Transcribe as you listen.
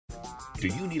Do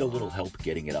you need a little help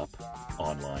getting it up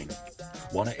online?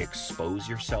 Want to expose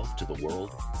yourself to the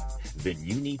world? Then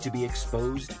you need to be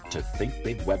exposed to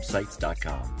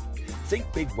thinkbigwebsites.com.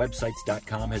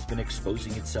 ThinkBigWebsites.com has been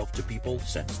exposing itself to people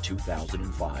since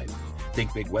 2005.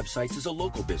 Think Big Websites is a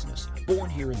local business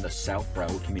born here in the South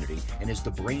Broward community and is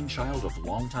the brainchild of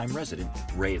longtime resident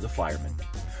Ray the Fireman.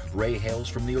 Ray hails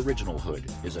from the original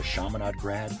hood, is a Chaminade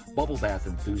grad, bubble bath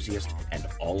enthusiast, and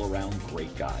all-around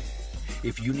great guy.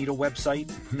 If you need a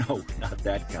website, no, not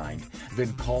that kind,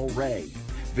 then call Ray.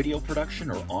 Video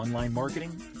production or online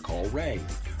marketing? Call Ray.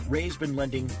 Ray's been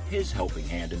lending his helping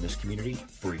hand in this community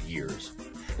for years.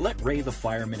 Let Ray the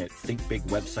Fireman at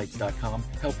thinkbigwebsites.com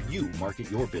help you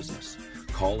market your business.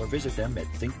 Call or visit them at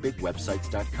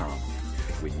thinkbigwebsites.com.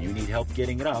 When you need help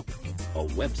getting it up, a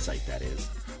website that is,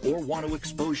 or want to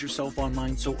expose yourself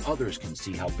online so others can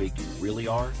see how big you really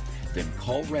are, then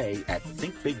call Ray at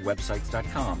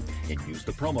thinkbigwebsites.com and use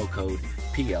the promo code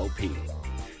PLP.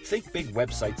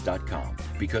 ThinkBigWebsites.com,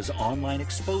 because online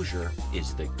exposure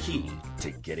is the key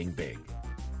to getting big.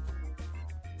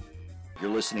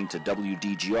 You're listening to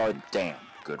WDGR Damn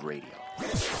Good Radio.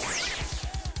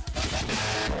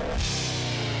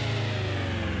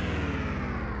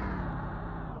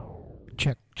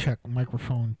 Check,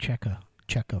 microphone, checker,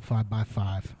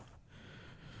 5x5.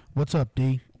 What's up,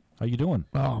 D? How you doing?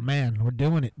 Oh, man, we're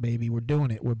doing it, baby. We're doing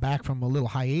it. We're back from a little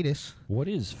hiatus. What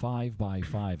is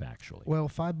 5x5 actually? Well,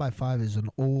 5x5 is an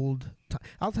old...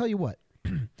 I'll tell you what.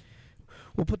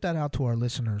 We'll put that out to our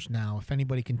listeners now. If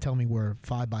anybody can tell me where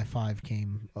 5x5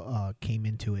 came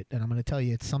into it. And I'm going to tell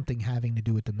you it's something having to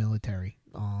do with the military.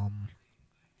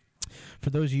 For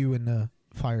those of you in the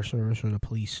fire service or the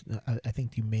police, I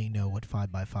think you may know what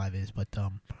 5x5 is, but...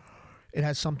 it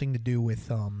has something to do with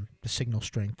the signal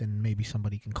strength, and maybe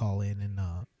somebody can call in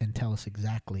and tell us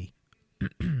exactly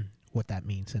what that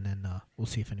means, and then we'll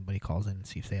see if anybody calls in and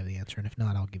see if they have the answer, and if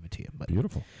not, I'll give it to you. But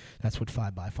beautiful. That's what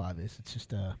 5x5 is. It's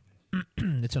just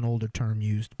it's an older term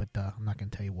used, but I'm not going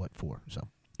to tell you what for. So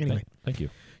anyway, thank you.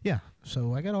 Yeah.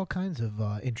 So I got all kinds of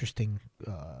interesting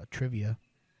trivia.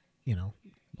 You know,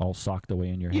 all socked away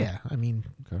in your head. Yeah. I mean,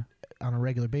 okay. On a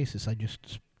regular basis, I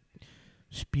just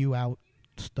spew out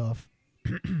stuff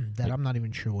that I'm not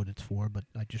even sure what it's for, but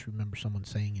I just remember someone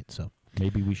saying it. So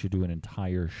maybe we should do an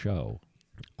entire show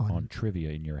on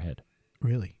trivia in your head.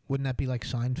 Really? Wouldn't that be like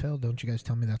Seinfeld? Don't you guys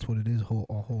tell me that's what it is? A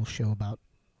whole show about.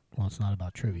 Well, it's not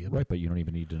about trivia, right? But you don't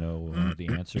even need to know the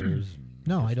answers.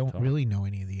 No, I don't really know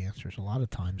any of the answers a lot of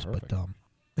times. Perfect. But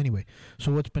anyway,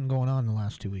 so what's been going on the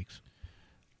last 2 weeks?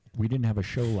 We didn't have a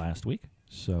show last week,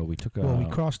 so we took a. Well, we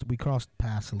crossed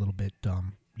paths a little bit.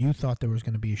 You thought there was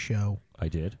going to be a show. I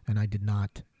did, and I did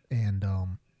not. And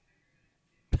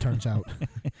turns out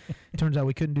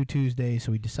we couldn't do Tuesday,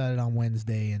 so we decided on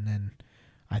Wednesday. And then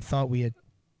I thought we had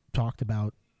talked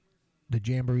about the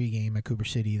Jamboree game at Cooper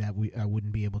City that I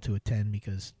wouldn't be able to attend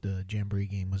because the Jamboree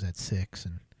game was at 6,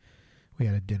 and we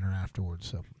had a dinner afterwards.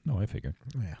 So no, I figured.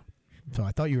 Yeah. So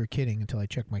I thought you were kidding until I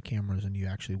checked my cameras, and you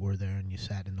actually were there, and you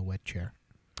sat in the wet chair.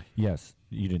 Yes.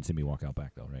 You didn't see me walk out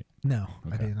back, though, right? No,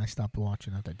 okay. I didn't. I stopped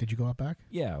watching out there. Did you go out back?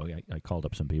 Yeah, I called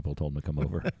up some people, told them to come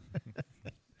over.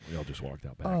 We all just walked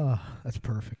out back. Oh, that's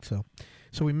perfect. So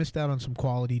we missed out on some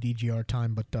quality DGR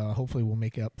time, but hopefully we'll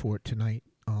make up for it tonight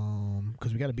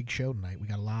because we got a big show tonight. We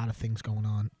got a lot of things going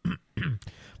on, a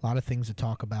lot of things to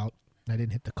talk about. I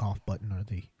didn't hit the cough button or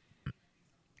the...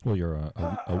 Well, you're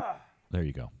there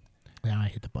you go. Yeah, I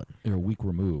hit the button. You're a week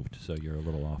removed, so you're a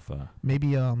little off.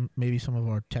 Maybe some of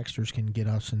our texters can get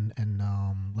us and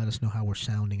let us know how we're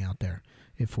sounding out there.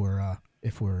 If we're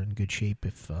in good shape.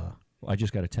 I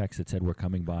just got a text that said we're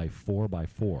coming by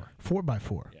 4x4.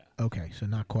 4x4. Yeah. Okay, so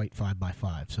not quite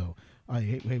 5x5. So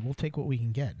hey, we'll take what we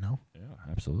can get. No. Yeah,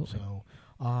 absolutely. So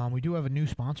we do have a new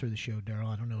sponsor of the show, Daryl.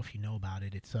 I don't know if you know about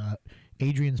it. It's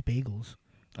Adrian's Bagels.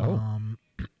 Oh.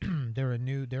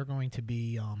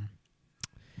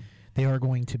 They are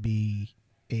going to be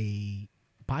a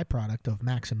byproduct of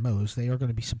Max and Mo's. They are going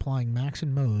to be supplying Max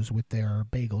and Mo's with their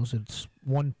bagels. It's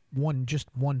just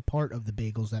one part of the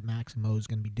bagels that Max and Mo's is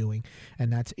going to be doing, and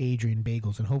that's Adrian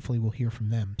Bagels, and hopefully we'll hear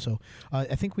from them. So I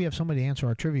think we have somebody to answer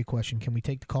our trivia question. Can we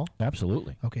take the call?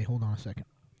 Absolutely. Okay, hold on a second.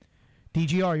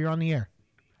 DGR, you're on the air.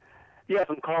 Yes,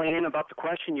 I'm calling in about the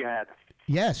question you had.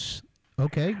 Yes.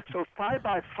 Okay. So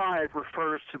 5x5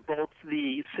 refers to both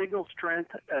the signal strength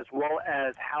as well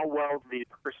as how well the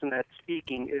person that's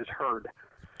speaking is heard.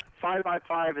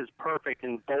 5x5 is perfect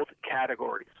in both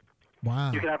categories.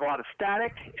 Wow. You can have a lot of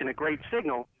static and a great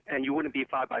signal, and you wouldn't be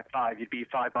 5x5. You'd be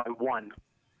 5x1.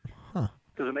 Huh.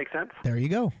 Does it make sense? There you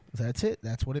go. That's it.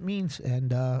 That's what it means. And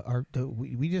don't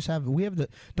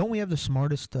we have the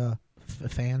smartest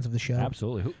fans of the show.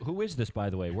 Absolutely. Who is this, by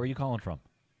the way? Where are you calling from?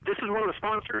 This is one of the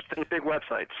sponsors, Think Big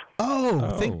Websites.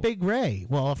 Oh, Think Big Ray.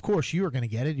 Well, of course you are going to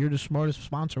get it. You're the smartest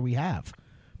sponsor we have.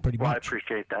 Pretty Well, I much.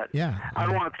 appreciate that. Yeah. I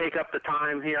don't want to take up the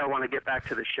time here. I want to get back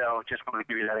to the show. Just want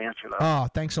to give you that answer, though. Oh,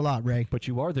 thanks a lot, Ray. But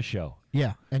you are the show.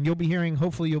 Yeah, and you'll be hearing,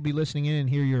 hopefully you'll be listening in and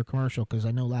hear your commercial, because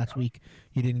I know last week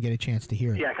you didn't get a chance to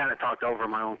hear it. Yeah, I kind of talked over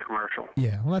my own commercial.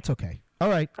 Yeah, well, that's okay. All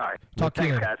right. All right. Talk to you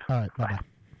Thanks, later. guys. All right, bye-bye.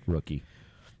 Rookie.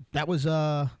 That was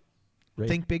Ray.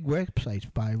 Think Big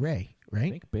Websites by Ray,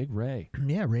 right? Think Big Ray.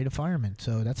 Yeah, Ray the Fireman.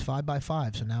 So that's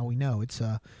 5x5. So now we know it's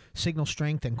signal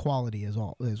strength and quality as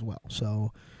well.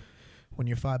 So when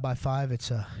you're 5x5,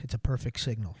 it's a perfect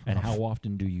signal. And how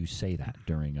often do you say that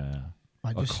during a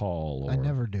call? Or... I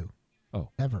never do. Oh.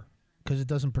 Ever. Because it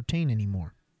doesn't pertain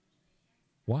anymore.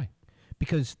 Why?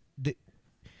 Because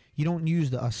you don't use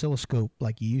the oscilloscope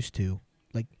like you used to.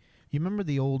 Like, you remember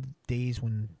the old days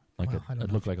when...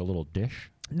 It looked like a little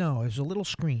dish? No, it was a little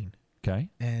screen. Okay.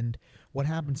 And what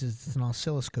happens is it's an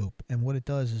oscilloscope, and what it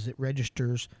does is it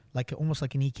registers almost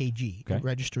like an EKG. Okay. It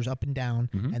registers up and down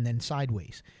and then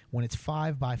sideways. When it's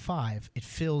 5x5, it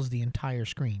fills the entire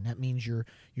screen. That means you're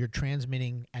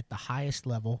transmitting at the highest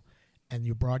level, and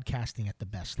you're broadcasting at the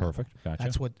best Perfect. level. Gotcha.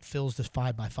 That's what fills this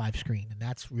 5x5 screen, and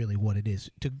that's really what it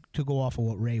is. To go off of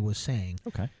what Ray was saying,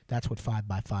 Okay. that's what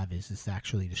 5x5 is. It's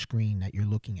actually the screen that you're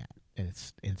looking at. And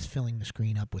it's filling the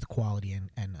screen up with quality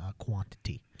and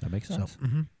quantity. That makes sense.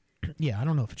 So, yeah, I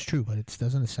don't know if it's true, but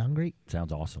doesn't it sound great?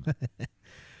 Sounds awesome.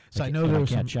 So I know there was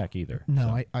can't some, check either.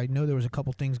 No, so. I know there was a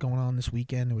couple things going on this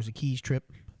weekend. There was a Keys trip.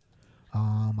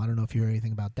 I don't know if you heard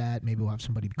anything about that. Maybe we'll have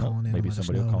somebody calling in. Maybe and let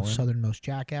somebody us will know. call in. Southernmost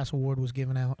Jackass Award was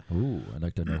given out. Ooh, I'd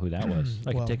like to know who that was.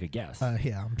 I Well, can take a guess.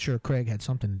 Yeah, I'm sure Craig had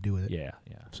something to do with it. yeah.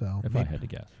 So If I had to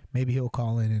guess. maybe he'll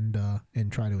call in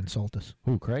and try to insult us.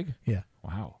 Who, Craig? Yeah.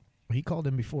 Wow. He called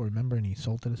in before, remember, and he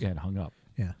insulted us. Yeah, and hung up.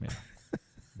 Yeah.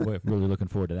 We're really looking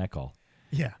forward to that call.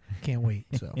 Yeah, can't wait.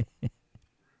 So,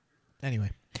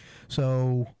 anyway,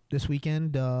 so this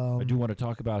weekend, I do want to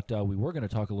talk about. We were going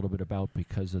to talk a little bit about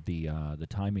because of the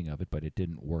timing of it, but it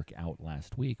didn't work out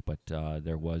last week. But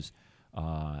there was,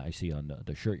 I see on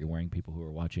the shirt you're wearing. People who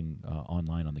are watching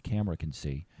online on the camera can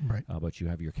see. Right. But you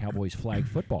have your Cowboys flag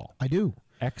football. I do.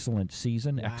 Excellent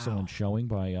season, Wow. excellent showing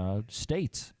by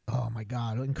States. Oh my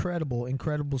God,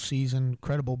 incredible season,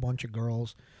 incredible bunch of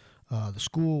girls. The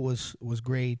school was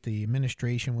great. The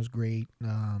administration was great.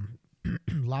 A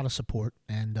lot of support,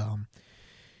 and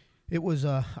it was.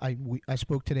 I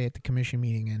spoke today at the commission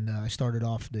meeting, and I started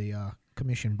off the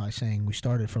commission by saying we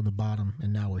started from the bottom,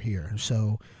 and now we're here.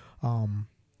 So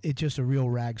it's just a real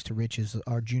rags to riches.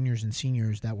 Our juniors and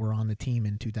seniors that were on the team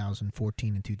in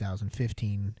 2014 and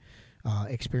 2015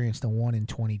 experienced a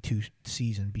 1-22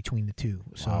 season between the two.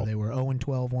 So Wow. they were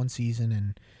 0-12 one season,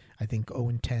 and I think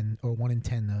 0-10 or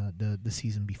 1-10 the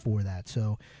season before that.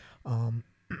 So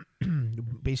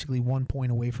basically 1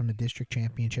 point away from the district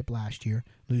championship last year,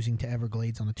 losing to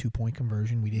Everglades on a 2-point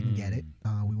conversion. We didn't get it.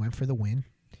 We went for the win,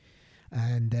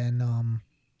 and then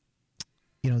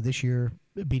this year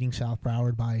beating South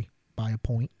Broward by a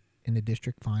point in the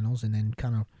district finals, and then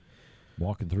kind of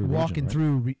Walking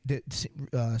through the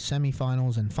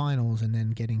semifinals and finals, and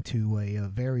then getting to a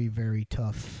very, very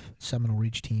tough Seminole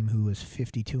Ridge team who was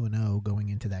 52-0 going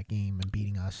into that game and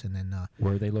beating us. And then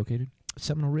Where are they located?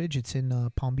 Seminole Ridge, it's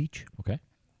in Palm Beach. Okay.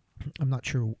 I'm not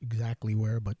sure exactly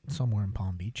where, but somewhere in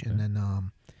Palm Beach. Okay. And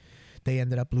then they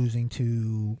ended up losing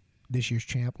to this year's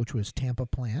champ, which was Tampa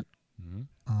Plant,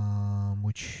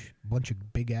 which bunch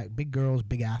of big girls,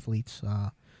 big athletes,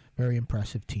 very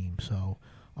impressive team. So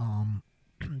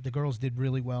the girls did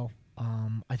really well.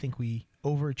 I think we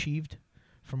overachieved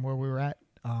from where we were at.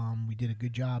 We did a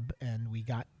good job, and we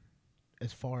got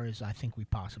as far as I think we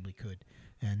possibly could.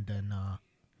 And then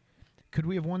could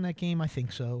we have won that game? I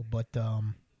think so, but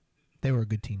they were a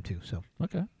good team too. So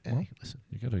okay, hey, listen,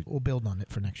 we'll build on it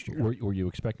for next year. Were you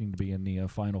expecting to be in the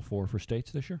Final Four for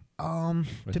states this year?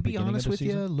 To be honest with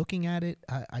you, looking at it,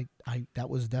 I that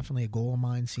was definitely a goal of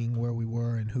mine, seeing where we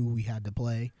were and who we had to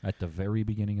play at the very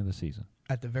beginning of the season.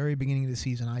 At the very beginning of the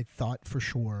season, I thought for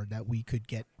sure that we could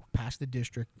get past the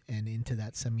district and into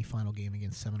that semifinal game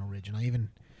against Seminole Ridge, and I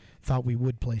even thought we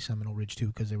would play Seminole Ridge too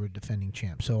because they were defending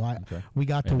champs. So we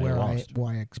got to where I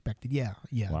expected. Yeah,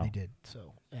 wow. They did.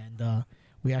 So and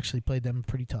we actually played them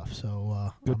pretty tough.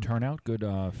 So good turnout, good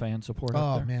fan support.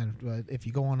 Oh man, if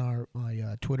you go on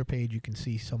my Twitter page, you can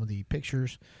see some of the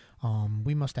pictures.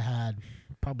 We must have had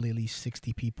probably at least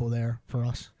 60 people there for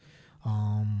us.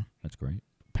 That's great.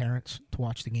 Parents to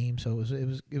watch the game, so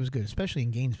it was good, especially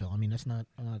in Gainesville. I mean, that's not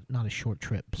a short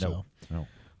trip. So no.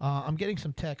 I'm getting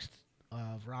some texts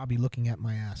of Robbie looking at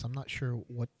my ass. I'm not sure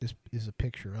what this is a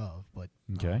picture of, but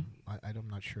Okay. I'm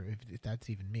not sure if that's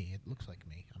even me. It looks like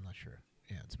me. I'm not sure.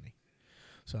 Yeah, it's me.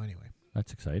 So anyway.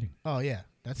 That's exciting. Oh, yeah,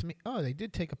 that's me. Oh, they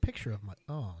did take a picture of my.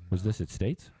 Oh, no. Was this at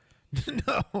States?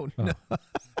 No.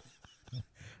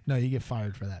 No, you get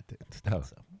fired for that. Oh.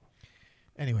 So.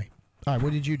 Anyway, all right.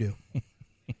 What did you do?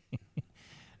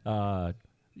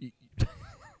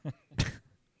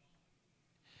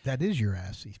 That is your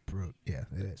ass, he's brute. Yeah,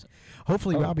 it is.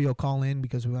 Hopefully, Robbie will call in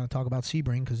because we want to talk about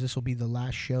Sebring because this will be the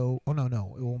last show. Oh, no,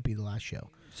 it won't be the last show.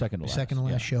 Second to last. Second to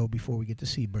last yeah. show before we get to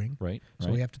Sebring. Right.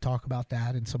 So we have to talk about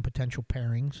that and some potential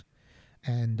pairings.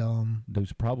 And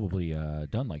those probably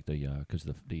done like because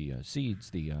the seeds,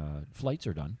 the flights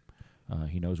are done.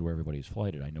 He knows where everybody's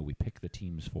flighted. I know we pick the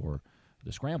teams for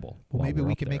the scramble. Well, maybe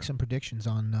we can there. make some predictions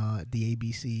on the A,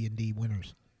 B, C, and D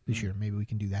winners this year. Maybe we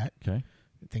can do that. Okay.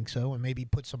 I think so, and maybe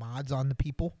put some odds on the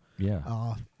people.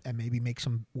 Yeah. And maybe make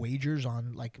some wagers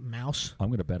on like Mouse. I'm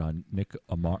going to bet on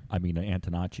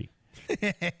Antonacci.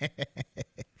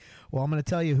 Well, I'm going to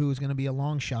tell you who's going to be a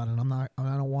long shot, and I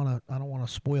don't want to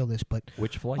spoil this, but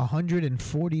Which flight?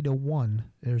 140 to 1.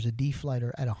 There's a D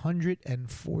flighter at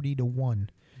 140 to 1.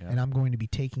 Yeah. And I'm going to be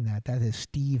taking that. That is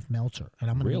Steve Meltzer,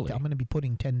 and I'm going to be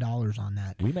putting $10 on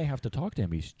that. We may have to talk to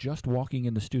him. He's just walking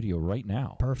in the studio right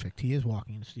now. Perfect. He is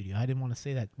walking in the studio. I didn't want to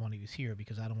say that when he was here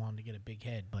because I don't want him to get a big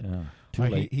head, but Too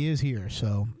late. He is here.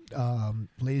 So,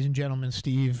 ladies and gentlemen,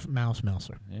 Steve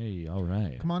Meltzer. Hey, all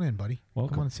right. Come on in, buddy.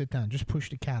 Welcome. Come on and sit down. Just push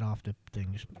the cat off the thing.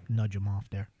 Just nudge him off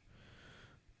there.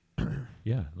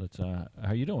 Yeah, let's.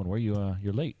 How you doing? Where you?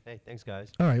 You're late. Hey, thanks,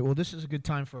 guys. All right. Well, this is a good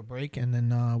time for a break, and then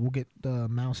we'll get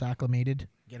Mouse acclimated,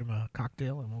 get him a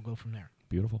cocktail, and we'll go from there.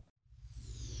 Beautiful.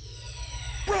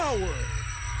 Broward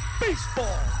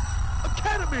Baseball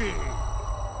Academy.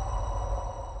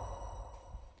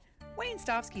 Wayne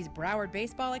Stofsky's Broward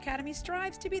Baseball Academy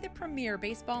strives to be the premier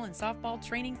baseball and softball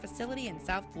training facility in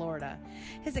South Florida.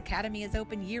 His academy is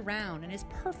open year-round and is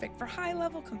perfect for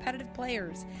high-level competitive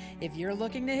players. If you're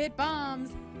looking to hit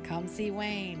bombs, come see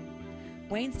Wayne.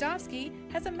 Wayne Stofsky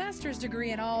has a master's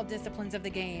degree in all disciplines of the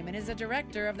game and is a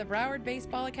director of the Broward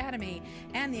Baseball Academy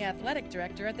and the athletic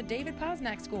director at the David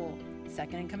Posnack School,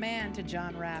 second in command to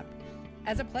John Rapp.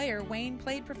 As a player, Wayne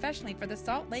played professionally for the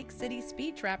Salt Lake City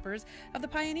Speed Trappers of the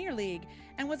Pioneer League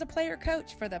and was a player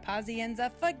coach for the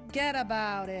Pazienza Forget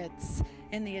About It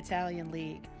in the Italian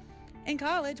League. In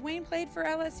college, Wayne played for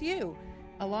LSU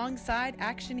alongside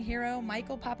action hero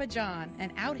Michael Papajohn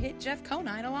and out-hit Jeff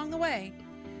Conine along the way.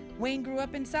 Wayne grew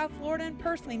up in South Florida and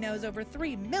personally knows over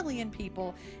 3 million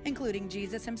people, including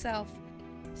Jesus himself.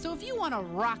 So if you want to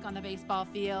rock on the baseball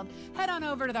field, head on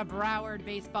over to the Broward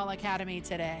Baseball Academy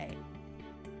today.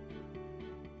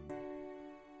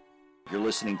 You're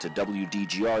listening to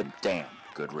WDGR Damn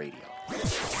Good Radio.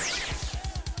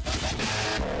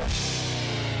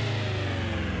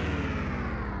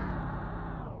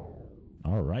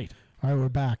 All right. All right, we're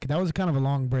back. That was kind of a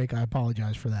long break. I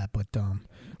apologize for that, but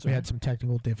we had some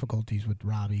technical difficulties with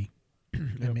Robbie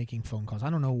and making phone calls. I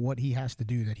don't know what he has to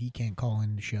do that he can't call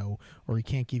in the show or he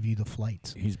can't give you the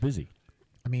flights. He's busy.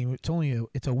 I mean,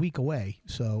 it's a week away,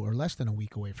 or less than a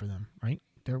week away for them, right?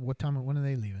 When are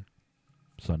they leaving?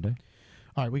 Sunday.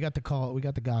 All right, we got the call. We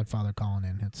got the Godfather calling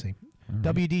in. Let's see.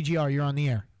 Right. WDGR, you're on the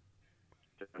air.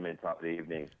 Gentlemen, top of the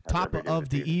evening. Top of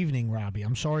the evening, Robbie.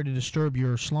 I'm sorry to disturb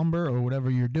your slumber or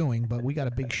whatever you're doing, but we got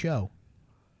a big show.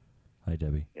 Hi,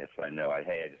 Debbie. Yes, I know. I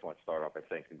just want to start off by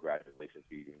saying congratulations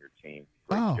to you and your team.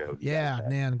 Oh, Great show. yeah,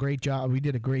 man, great job. We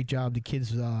did a great job. The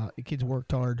kids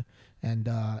worked hard, and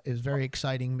it was very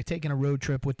exciting. Taking a road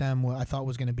trip with them, I thought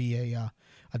was going to be a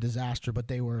disaster, but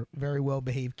they were very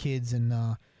well-behaved kids,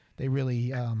 and they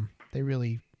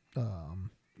really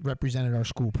represented our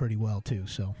school pretty well too.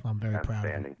 So I'm very proud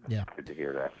of them. Yeah. Good to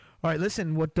hear that. All right,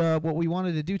 listen. What we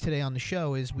wanted to do today on the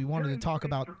show is we wanted to talk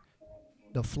about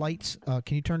the flights.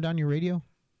 Can you turn down your radio?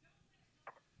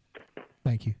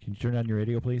 Thank you. Can you turn on your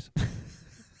radio, please?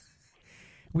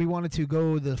 We wanted to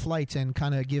go the flights and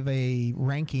kind of give a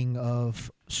ranking of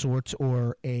sorts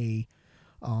or a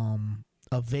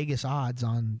Vegas odds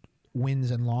on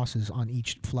wins and losses on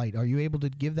each flight. Are you able to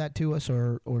give that to us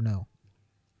or no?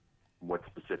 What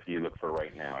specific do you look for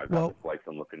right now? I've got the flights.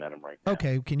 I'm looking at them right now.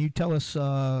 Okay. Can you tell us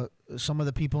some of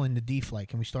the people in the D flight?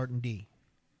 Can we start in D?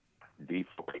 D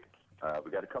flight.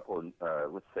 We got a couple.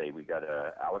 Let's say we got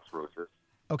Alex Rosas.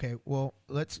 Okay. Well,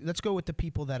 let's go with the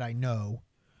people that I know.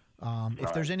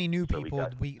 If there's any new people,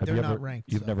 they're not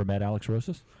ranked. You've never met Alex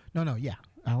Rosas? No. Yeah,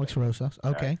 Alex Rosas.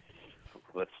 Okay. Right.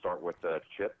 Let's start with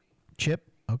Chip. Chip.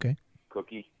 Okay.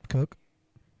 Cookie. Cook.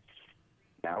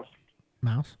 Mouse.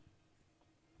 Mouse.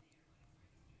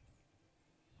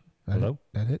 Hello?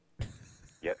 That it?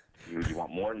 Yep. You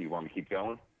want more? You want me to keep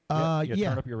going? Yeah, Yeah.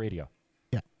 turn up your radio.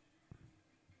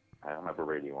 I don't have a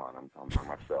radio on. I'm by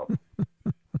myself.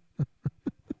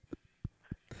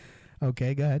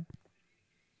 Okay, go ahead.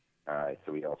 All right.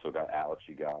 So we also got Alex.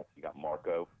 You got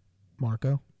Marco.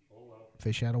 Marco.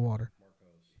 Fish out of water.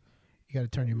 You got to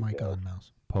turn your mic on,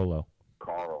 Mouse. Polo.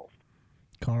 Carl.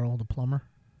 Carl, the plumber.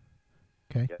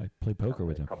 Okay. Yep. I play poker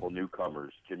with A him. couple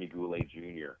newcomers. Jimmy Goulet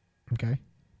Jr. Okay.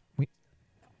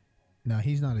 No,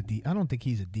 he's not a D. I don't think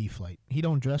he's a D flight. He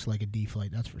don't dress like a D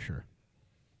flight. That's for sure.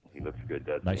 He looks good,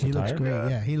 doesn't Nice he? He looks attire?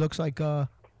 great. Yeah, he looks like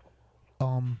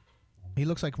he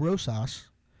looks like Rosas,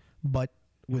 but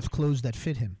with clothes that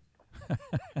fit him.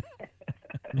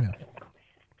 Yeah.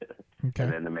 Okay.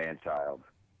 And then the man-child,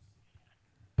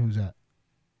 Who's that?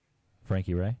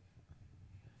 Frankie Ray.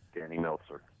 Danny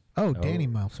Meltzer. Oh, Danny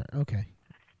Meltzer. Okay.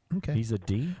 Okay. He's a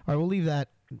D? All right, we'll leave that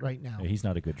right now. Yeah, he's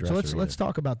not a good dresser. So let's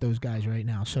talk about those guys right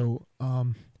now. So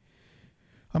I'm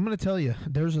going to tell you,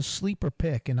 there's a sleeper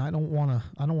pick, and I don't want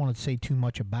to say too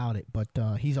much about it, but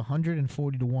he's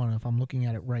 140 to 1 if I'm looking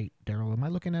at it right. Daryl, am I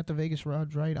looking at the Vegas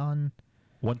odds right on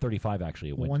 135 actually.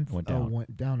 It went down.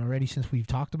 went down already since we've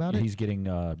talked about it? He's getting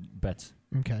bets.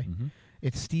 Okay. Mm-hmm.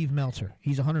 It's Steve Meltzer.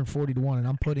 He's 140 to 1, and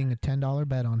I'm putting a $10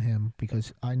 bet on him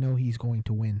because I know he's going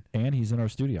to win. And he's in our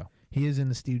studio. He is in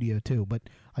the studio too, but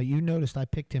you noticed I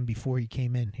picked him before he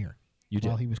came in here. You did.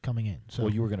 While he was coming in. So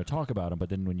Well, you were going to talk about him, but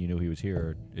then when you knew he was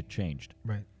here, it changed.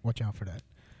 right. Watch out for that.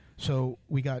 So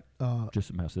we got Just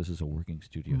a mouse. This is a working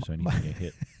studio, so anything you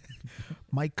hit.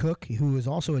 Mike Cook, who is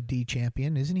also a D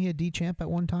champion. Isn't he a D champ at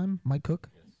one time? Mike Cook?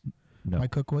 No.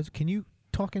 Mike Cook was. Can you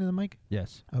talk into the mic?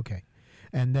 Yes. Okay.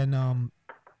 And then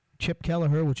Chip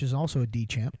Kelleher, which is also a D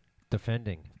champ,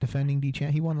 Defending. defending D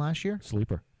champ. He won last year?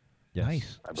 Sleeper. Yes.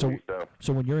 Nice. I So- believe so.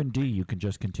 So when you're in D, you can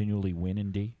just continually win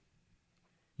in D?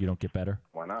 You don't get better?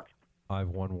 Why not? I've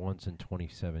won once in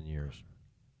 27 years.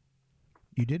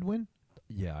 You did win?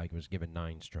 Yeah, I was given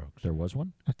 9 strokes. There was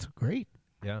one? That's great.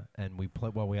 Yeah, and we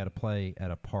had to play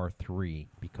at a par 3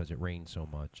 because it rained so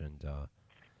much, and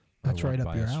That's I won right up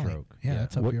by your a alley. stroke. Yeah,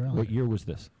 that's up What, your alley. what year was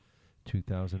this?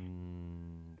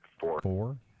 2004.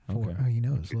 Four. Okay. Oh, he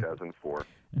knows. Look. 2004.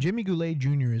 Jimmy Goulet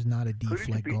Jr. is not a D Who did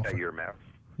you flight beat golfer. that year, Matt?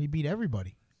 He beat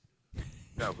everybody.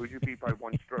 No, who'd you beat by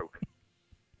 1 stroke?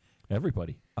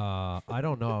 Everybody. I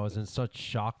don't know. I was in such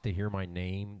shock to hear my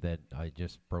name that I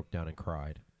just broke down and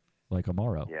cried. Like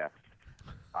Amaro. Yeah.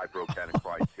 I broke down and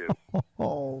cried, too.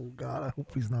 Oh, God, I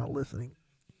hope he's not listening.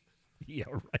 Yeah,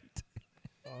 right.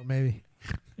 Maybe.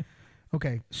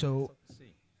 Okay, so,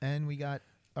 and we got,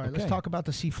 all right, let's Okay. talk about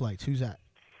the sea flights. Who's that?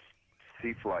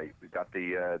 Sea Flight. We got the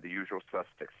usual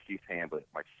suspects: Keith Hamblett,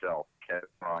 myself, Kevin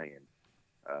Ryan,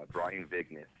 Brian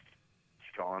Vignes,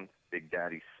 Sean Big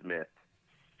Daddy Smith,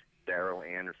 Daryl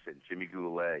Anderson, Jimmy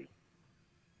Goulet,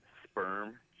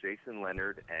 Sperm, Jason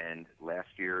Leonard, and last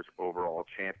year's overall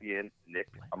champion Nick.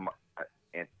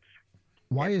 And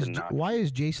Why Antonacci.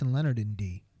 is Jason Leonard in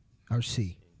D or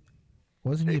C?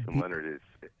 Wasn't he a Jason B, Leonard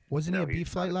is. wasn't he no, a B he's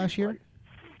flight not a last B year? flight.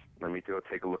 Let me go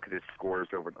take a look at his scores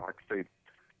over.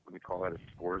 Let me call that his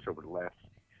scores over the last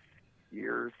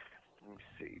years. Let me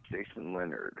see. Jason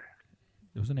Leonard.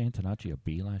 Wasn't Antonacci a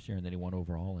B last year, and then he won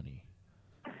overall, and he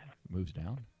moves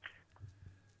down?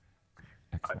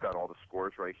 I've Excellent. got all the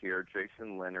scores right here.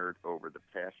 Jason Leonard over the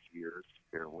past years.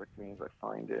 Bear with me as I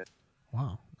find it.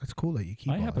 Wow, that's cool that you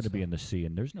keep I all happen that to be stuff. in the C,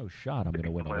 and there's no shot I'm going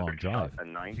to win a Leonard long drive. shot a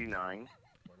 99.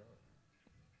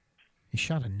 He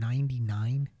shot a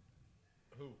 99?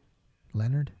 Who?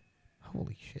 Leonard?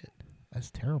 Holy shit. That's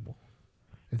terrible.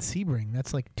 And Sebring,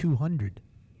 that's like 200.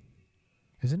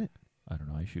 Isn't it? I don't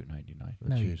know. I shoot 99. That's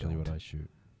No, you usually what don't. I shoot.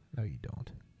 No, you don't.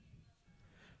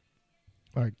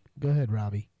 All right, go ahead,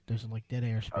 Robbie. There's like dead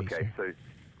air space Okay, here.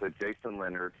 so Jason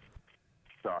Leonard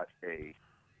shot a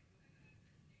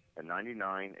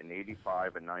 99, an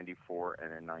 85, a 94,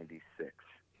 and a 96.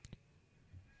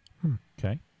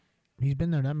 Okay. He's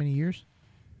been there that many years?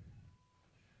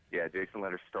 Yeah, Jason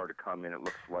Leonard started coming. It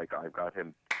looks like I've got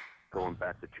him going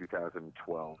back to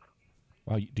 2012.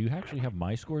 Wow, do you actually have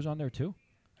my scores on there, too?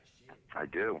 I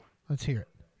do. Let's hear it.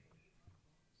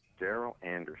 Daryl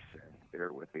Anderson.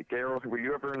 Bear with me. Daryl, were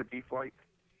you ever in a B flight?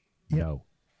 Yeah. No.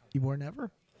 You were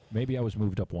never? Maybe I was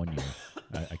moved up 1 year.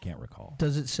 I can't recall.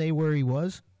 Does it say where he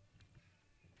was?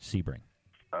 Sebring.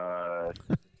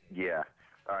 Yeah.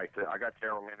 All right, so I got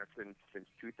Daryl Anderson since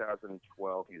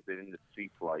 2012. He's been in the C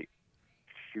flight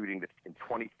shooting. In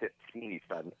 2015, he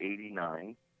shot an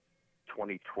 89.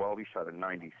 2012, he shot a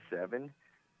 97.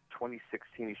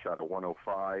 2016, he shot a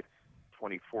 105.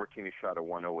 2014, he shot a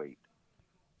 108.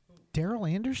 Daryl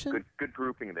Anderson? Good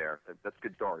grouping there. That's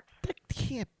good darts.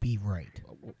 can't be right.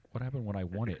 What happened when I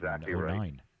won it exactly in right.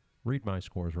 09? Read my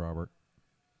scores, Robert.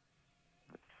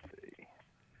 Let's see.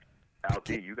 Al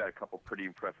D, you got a couple pretty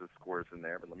impressive scores in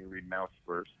there, but let me read Mouse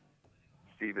first.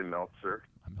 Steven Meltzer.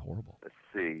 I'm horrible. Let's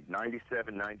see.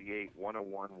 97, 98,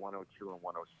 101, 102, and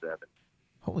 107.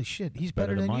 Holy shit, he's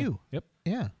better than mine. you. Yep.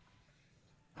 Yeah.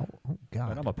 Oh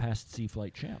God. And I'm a past sea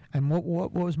flight champ. And what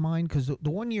was mine? Because the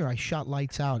 1 year I shot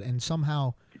lights out, and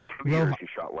somehow 2 years you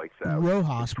shot lights out.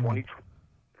 Rojas In won.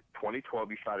 2012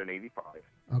 you shot an 85.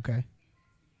 Okay.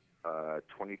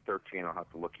 2013 I'll have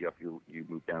to look you up. You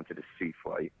moved down to the sea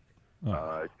flight.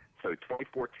 Oh. So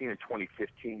 2014 and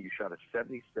 2015 you shot a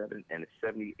 77 and a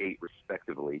 78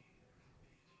 respectively.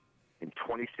 In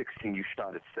 2016 you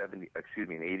shot an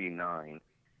 89,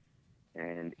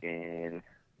 and in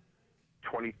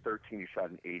 2013 you shot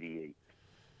an 88.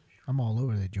 I'm all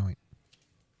over that joint.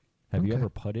 Have you Okay. ever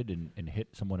putted and hit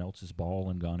someone else's ball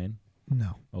and gone in?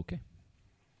 No. Okay.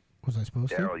 Was I supposed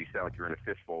to? Daryl, you sound like you're in a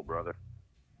fishbowl, brother.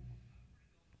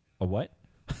 A what?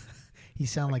 You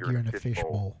sound like you're in a fish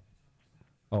bowl.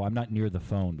 Oh, I'm not near the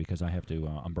phone because I have to.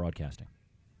 I'm broadcasting.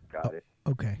 Got it.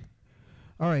 Okay.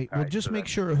 All right. All Well, right, just so make then-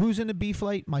 sure. Who's in the B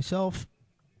flight? Myself.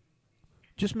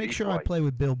 Just make B sure I flight. play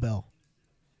with Bill Bell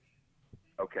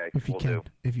Okay, if you we'll can. do.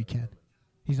 If you can.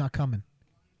 He's not coming.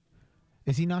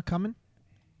 Is he not coming?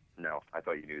 No, I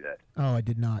thought you knew that. Oh, I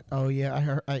did not. Oh, yeah. I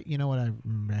heard. You know what? I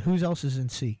remember. Who else is in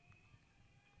C?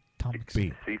 Tom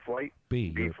B. C flight?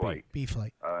 B. B you're flight. B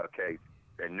flight. Okay,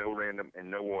 and no order, in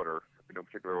no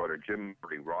particular order. Jim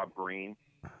Murray, Rob Green,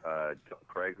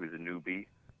 Craig, who's a newbie,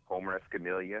 Homer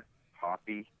Escamilla,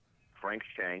 Hoppy, Frank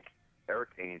Shank, Eric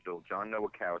Angel, John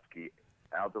Nowakowski,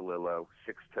 Al DeLillo,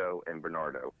 Sixto, and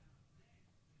Bernardo.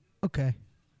 Okay.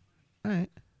 All right.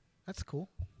 That's cool.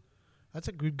 That's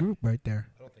a good group right there.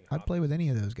 I'd play with any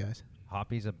of those guys.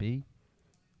 Hoppy's a B?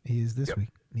 He is this Yep. week.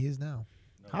 He is now.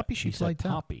 Hoppy He shoots said lights out.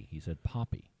 Poppy. He said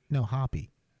Poppy. No,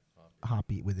 Hoppy.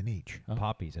 Hoppy with an H. Oh.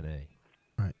 Poppy's an A.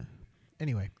 All right.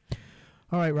 Anyway.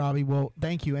 All right, Robbie. Well,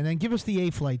 thank you. And then give us the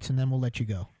A flights, and then we'll let you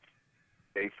go.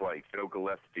 A flight, Joe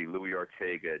Gillespie, Louis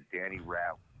Ortega, Danny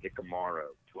Rao, Nick Amaro,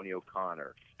 Tony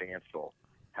O'Connor, Stansel,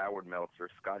 Howard Meltzer,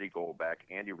 Scotty Goldback,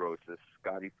 Andy Rosas,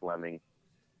 Scotty Fleming,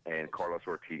 and Carlos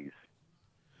Ortiz.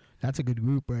 That's a good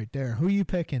group right there. Who are you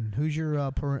picking? Who's your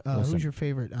Listen. who's your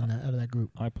favorite on that out of that group?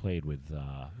 I played with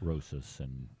Rosas,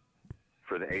 and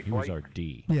For the A he was flight, our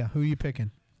D. Yeah, who are you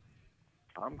picking?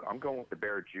 I'm going with the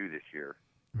Bear Jew this year.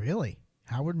 Really?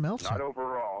 Howard Meltzer? Not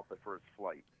overall, but for his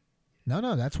flight.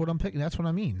 No, that's what I'm picking. That's what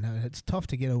I mean. It's tough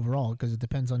to get overall because it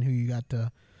depends on who you got,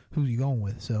 who you going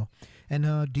with. So,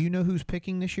 and do you know who's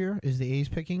picking this year? Is the A's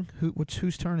picking?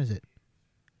 Whose turn is it?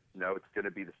 No, it's going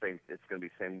to be the same. It's going to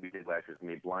be the same we did last year. It's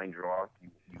going to be a blind draw. You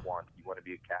want to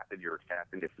be a captain, you're a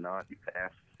captain. If not, you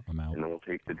pass, I'm out. and then we'll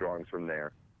take the drawings from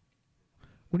there.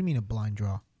 What do you mean a blind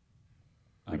draw?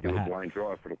 We Out of do a a hat. blind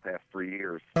draw for the past 3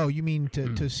 years. Oh, you mean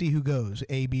to see who goes,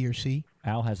 A, B, or C?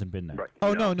 Al hasn't been there. Right.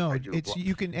 Oh no, I do a it's bl-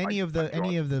 you can any I- of I the draw-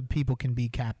 any of the people can be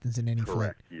captains in any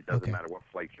Correct. flight. It doesn't Okay. matter what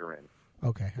flight you're in.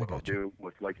 Okay, I What I'll got you. do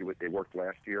was like it worked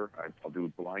last year. I'll do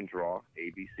a blind draw, A,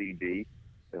 B, C, D,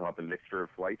 and I'll have a mixture of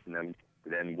flights, and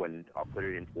then when I'll put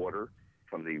it in order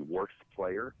from the worst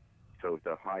player, so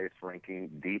the highest ranking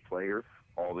D player,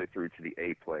 all the way through to the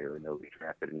A player, and they'll be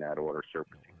drafted in that order,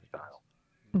 serpentine style.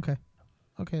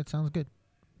 Okay, that sounds good.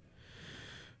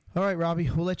 All right, Robbie,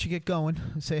 we'll let you get going.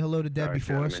 Say hello to Debbie right,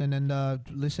 for us, and then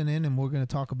listen in, and we're going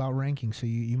to talk about rankings. So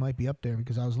you might be up there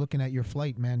because I was looking at your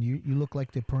flight, man. You look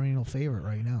like the perennial favorite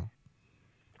right now.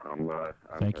 I'm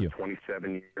Thank you.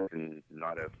 27 years and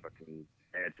not a fucking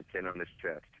add to 10 on this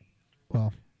chest.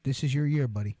 Well, this is your year,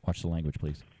 buddy. Watch the language,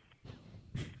 please.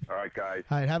 All right, guys.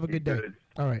 All right, have a Be good day. good.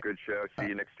 All right. Good show. See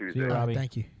you next Tuesday. you, All right, Robbie.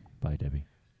 thank you. Bye, Debbie.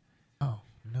 Oh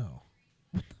no,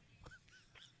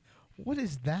 what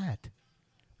is that?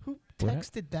 Who What?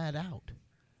 texted that out?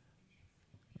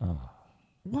 Oh,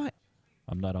 What?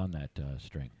 I'm not on that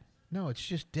string. No, it's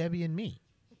just Debbie and me.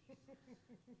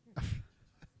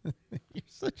 You're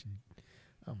such.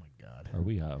 Oh my God. Are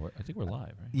we? I think we're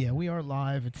live, right? Yeah, we are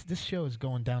live. This show is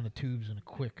going down the tubes in a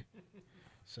quick.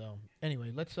 So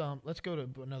anyway, let's go to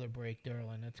another break,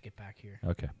 Daryl, and let's get back here.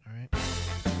 Okay. All right.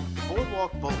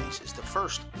 Boardwalk Bullies is the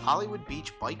first Hollywood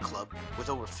Beach bike club with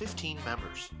over 15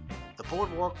 members. The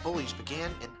Boardwalk Bullies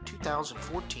began in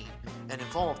 2014 and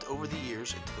evolved over the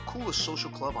years into the coolest social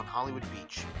club on Hollywood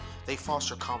Beach. They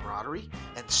foster camaraderie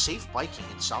and safe biking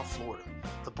in South Florida.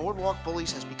 The Boardwalk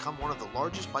Bullies has become one of the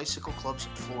largest bicycle clubs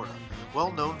in Florida,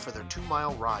 well known for their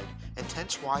 2-mile ride,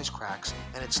 intense wisecracks,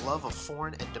 and its love of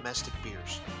foreign and domestic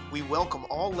beers. We welcome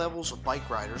all levels of bike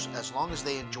riders as long as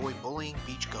they enjoy bullying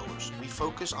beachgoers. We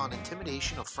focus on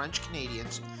intimidation of French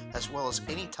Canadians as well as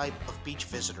any type of beach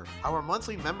visitor. Our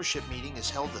monthly membership meeting is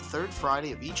held the third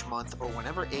Friday of each month or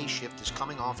whenever A shift is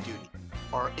coming off duty.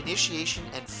 Our initiation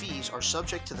and fees are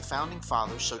subject to the founding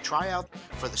fathers, so try out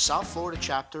for the South Florida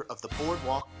chapter of the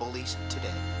Boardwalk Bullies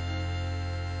today.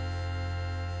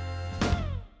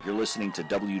 You're listening to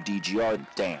WDGR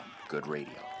Damn Good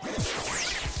Radio.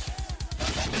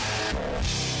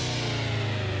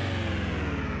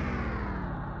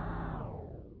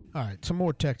 All right, some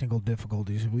more technical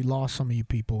difficulties. We lost some of you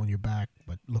people and you're back,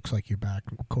 but looks like you're back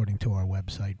according to our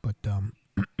website. But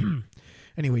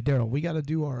anyway, Daryl, we got to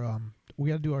do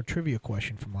our trivia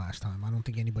question from last time. I don't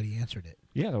think anybody answered it.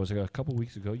 Yeah, that was a couple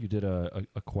weeks ago. You did a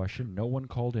question. No one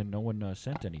called in. No one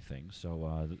sent anything.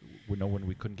 So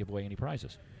we couldn't give away any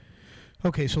prizes.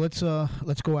 Okay, so let's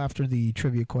go after the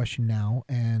trivia question now.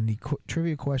 And the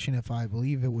trivia question, if I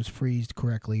believe it was phrased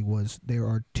correctly, was there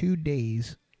are 2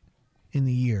 days in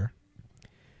the year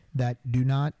that do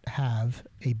not have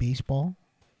a baseball,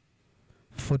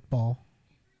 football,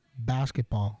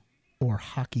 basketball, or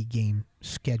hockey game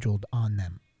scheduled on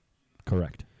them.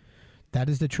 Correct. That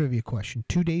is the trivia question.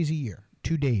 2 days a year.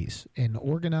 2 days. An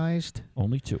organized,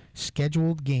 only 2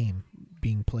 scheduled game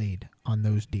being played on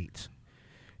those dates.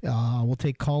 We'll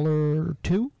take caller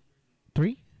 2?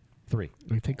 3? 3.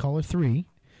 We'll take caller 3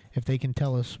 if they can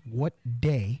tell us what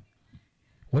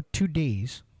 2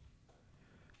 days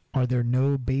are there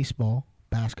no baseball,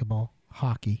 basketball,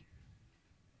 hockey,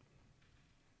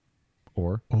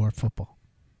 or football.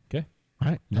 Okay. All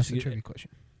right. That's the trivia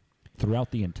question.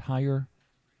 Throughout the entire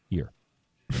year.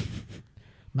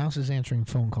 Mouse is answering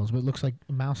phone calls, but it looks like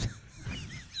Mouse.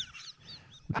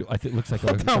 I think it looks like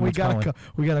no, we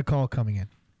got a call coming in.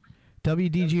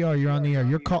 WDGR, you're on the air.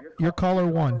 You're caller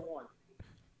 1.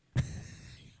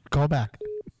 Call back.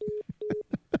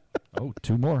 Oh,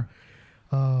 2 more.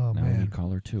 Oh, now man. we need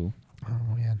caller 2.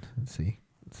 Oh, man. Let's see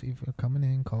if they're coming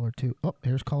in. Caller 2. Oh,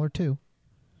 here's caller 2.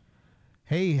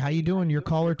 Hey, how you doing? You're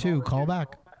caller 2. Call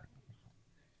back.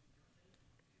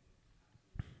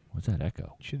 What's that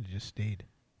echo? Should have just stayed.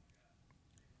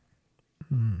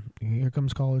 Here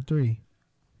comes caller 3.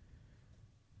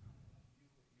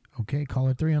 Okay,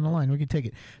 caller 3 on the line. We can take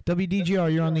it.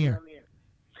 WDGR, you're on the air.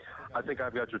 I think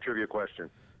I've got your trivia question.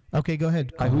 Okay, go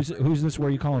ahead. Hi, who's this? Where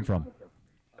are you calling from?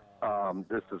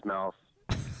 This is Mouse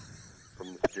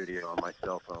from the studio on my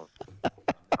cell phone.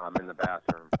 I'm in the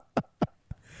bathroom.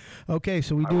 Okay,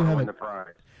 so we do have win it. the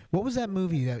prize. What was that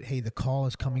movie that, hey, the call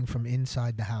is coming from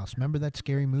inside the house? Remember that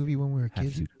scary movie when we were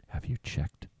kids? Have you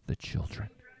checked the children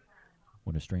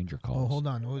when a stranger calls? Oh, hold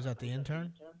on. What was that, the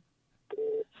intern?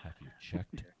 Have you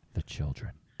checked the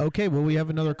children? Okay, well, we have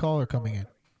another caller coming in.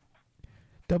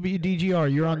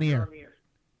 WDGR, you're on the air.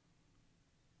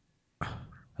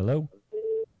 Hello?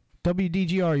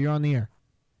 WDGR, you're on the air.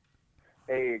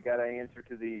 Hey, got an answer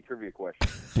to the trivia question.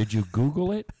 Did you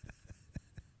Google it?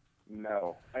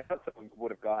 No. I thought someone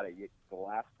would have got it the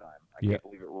last time. I can't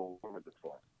believe it rolled over this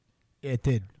far. It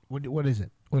did. What is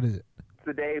it? What is it? It's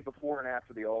the day before and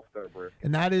after the All-Star break.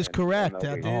 And that is correct.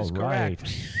 That is correct.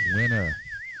 Right. Winner.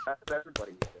 That's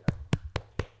everybody.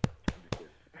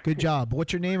 Good job.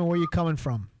 What's your name and where you coming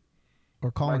from?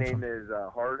 Or calling from? My name is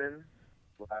Hardin.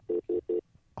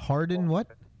 Hardin what?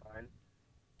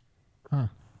 Huh.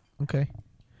 Okay.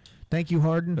 Thank you,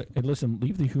 Hardin. And listen,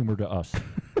 leave the humor to us.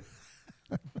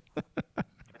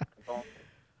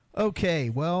 Okay,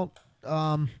 well,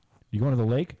 you going to the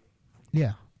lake?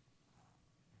 Yeah.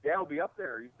 Yeah, I'll be up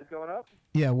there. Are you just going up?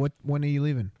 Yeah, when are you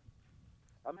leaving?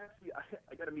 I'm actually,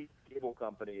 I got to meet the cable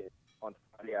company on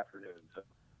Friday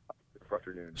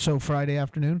afternoon. So Friday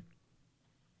afternoon?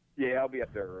 Yeah, I'll be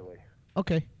up there early.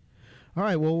 Okay. All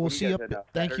right, well, we'll see you up.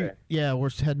 Thank you. Saturday? Yeah, we're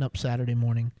heading up Saturday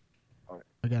morning. All right.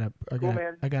 I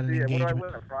got an See, engagement. What do I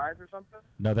win, a prize or something?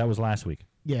 No, that was last week.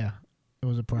 Yeah, it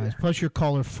was a prize. Plus, you're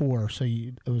caller 4, so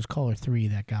it was caller 3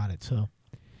 that got it. So,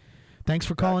 thanks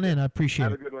for calling in. I apprate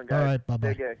Have it. a good one, guys. All right,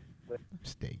 bye-bye. Stay gay.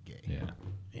 Stay gay. Yeah.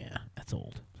 Yeah, that's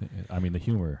old. I mean, the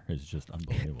humor is just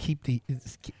unbelievable.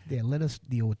 Let us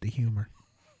deal with the humor.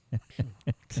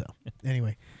 So,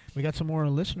 anyway, we got some more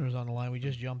listeners on the line. We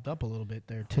just jumped up a little bit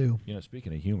there, too. You know,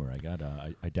 speaking of humor, I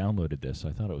downloaded this.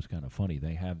 I thought it was kind of funny.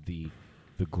 They have the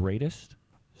greatest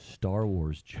Star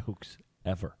Wars jokes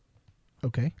ever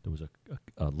Okay. There was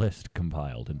a list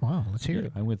compiled, and Wow, let's hear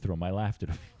it. I went through them. I laughed at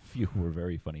a few were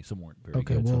very funny. Some weren't very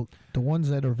Okay, good. well, the ones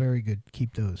that are very good,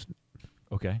 keep those.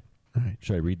 Okay. All right.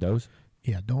 Should I read those?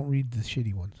 Yeah, don't read the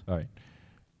shitty ones. All right.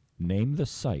 Name the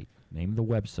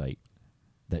website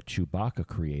that Chewbacca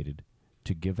created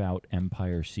to give out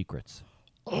Empire secrets.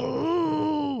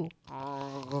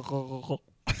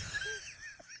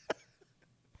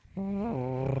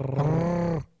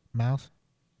 Mouse?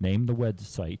 Name the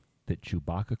website that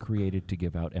Chewbacca created to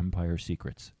give out Empire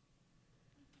secrets.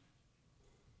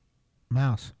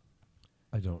 Mouse.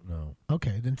 I don't know.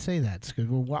 Okay, then say that. Because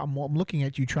I'm looking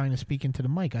at you trying to speak into the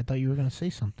mic. I thought you were going to say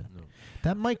something. No.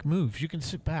 That mic moves. You can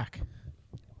sit back.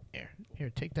 Here,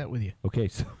 take that with you. Okay,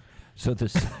 so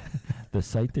this the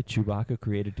site that Chewbacca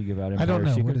created to give out Empire I don't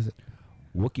know. secrets. What is it?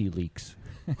 WikiLeaks.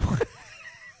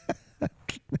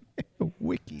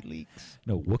 WikiLeaks.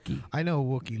 No, Wookie. I know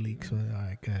WikiLeaks. All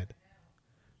right, good.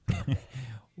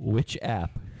 Which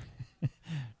app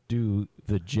do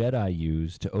the Jedi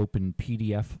use to open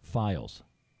PDF files?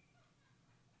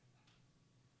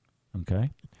 Okay.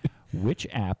 Which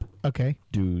app Okay.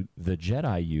 do the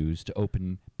Jedi use to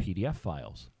open PDF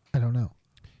files? I don't know.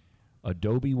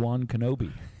 Adobe Wan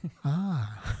Kenobi.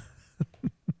 Ah.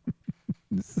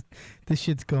 This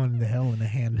shit's going to hell in a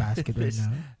handbasket right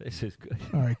now. This is good.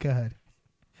 All right, go ahead.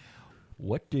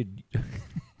 What did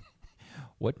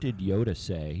Yoda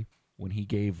say when he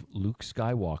gave Luke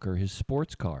Skywalker his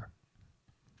sports car?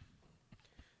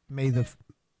 May the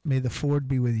Ford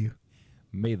be with you.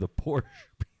 May the Porsche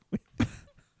be with you.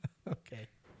 Okay.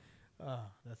 Oh,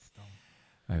 that's dumb.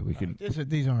 All right, we can.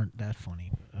 These aren't that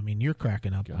funny. I mean, you're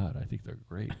cracking up. God, I think they're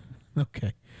great.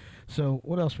 Okay. So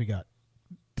what else we got?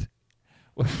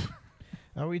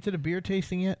 Are we to the beer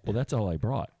tasting yet? Well, that's all I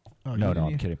brought. Oh, no, you I'm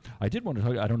didn't? kidding. I did want to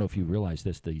tell you, I don't know if you realize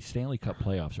this, the Stanley Cup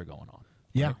playoffs are going on.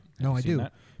 Yeah. Right? No, Have I you seen do.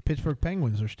 that? Pittsburgh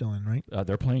Penguins are still in, right?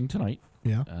 They're playing tonight.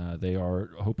 Yeah. They are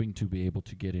hoping to be able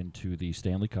to get into the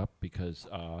Stanley Cup because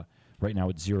right now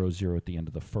it's 0-0 at the end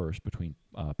of the first between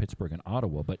Pittsburgh and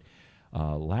Ottawa. But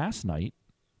last night,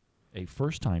 a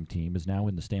first-time team is now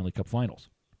in the Stanley Cup Finals.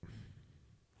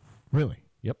 Really?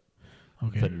 Yep.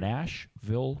 Okay. The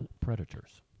Nashville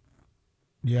Predators.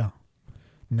 Yeah.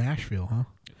 Nashville, huh?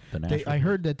 The Nashville. I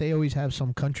heard that they always have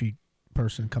some country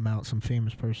person come out, some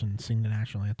famous person sing the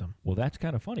national anthem. Well, that's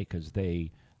kind of funny because they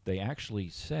actually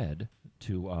said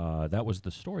to that was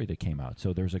the story that came out.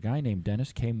 So there's a guy named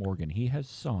Dennis K. Morgan. He has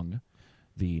sung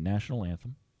the national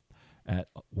anthem at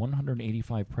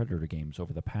 185 Predator games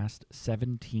over the past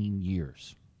 17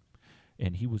 years.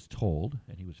 And he was told,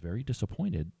 and he was very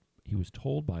disappointed, he was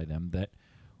told by them that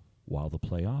while the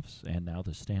playoffs and now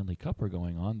the Stanley Cup are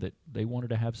going on, that they wanted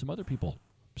to have some other people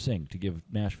sing to give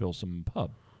Nashville some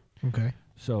pub. Okay.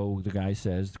 So the guy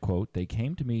says, quote, they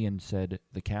came to me and said,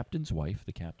 the captain's wife,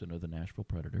 the captain of the Nashville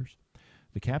Predators,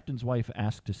 the captain's wife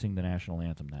asked to sing the national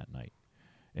anthem that night.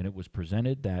 And it was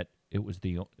presented that it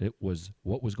was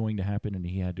what was going to happen, and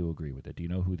he had to agree with it. Do you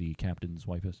know who the captain's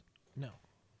wife is? No.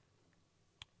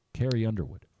 Carrie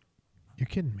Underwood. You're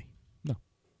kidding me. No.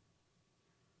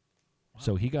 Wow.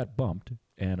 So he got bumped,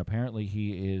 and apparently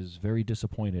he is very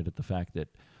disappointed at the fact that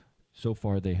so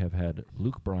far they have had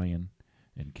Luke Bryan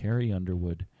and Carrie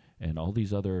Underwood and all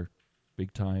these other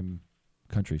big-time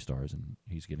country stars, and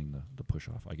he's getting the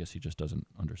push-off. I guess he just doesn't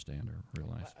understand or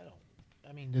realize.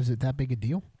 I mean, is it that big a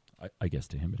deal? I guess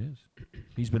to him it is.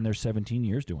 He's been there 17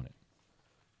 years doing it.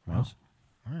 Wow.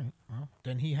 All right. Well,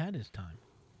 then he had his time.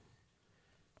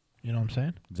 You know what I'm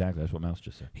saying? Exactly. That's what Mouse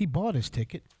just said. He bought his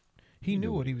ticket. He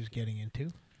knew what he was getting into.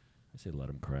 I say let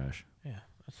him crash. Yeah,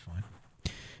 that's fine.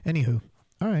 Anywho,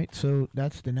 all right. So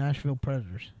that's the Nashville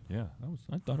Predators. Yeah,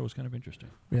 I thought it was kind of interesting.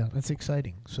 Yeah, that's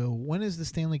exciting. So when does the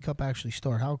Stanley Cup actually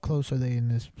start? How close are they in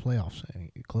this playoffs?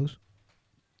 Close?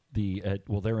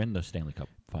 Well, they're in the Stanley Cup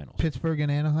Finals. Pittsburgh and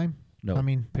Anaheim? No, I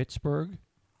mean Pittsburgh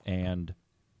and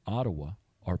Ottawa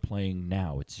are playing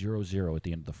now. It's 0-0 at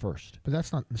the end of the first. But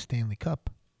that's not the Stanley Cup.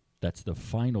 That's the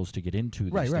finals to get into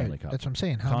the Stanley Cup. That's what I'm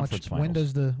saying. How Conference much?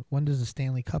 finals. When does the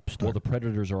Stanley Cup start? Well, the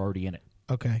Predators are already in it.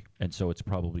 Okay. And so it's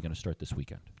probably going to start this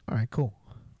weekend. All right, cool.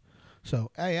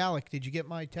 So, hey, Alec, did you get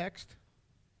my text?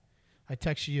 I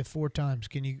texted you 4 times.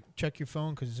 Can you check your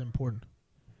phone because it's important?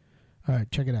 All right,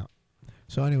 check it out.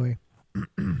 So anyway,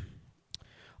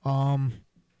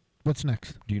 what's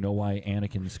next? Do you know why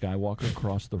Anakin Skywalker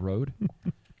crossed the road?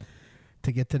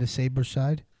 To get to the saber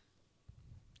side?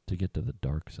 To get to the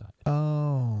dark side.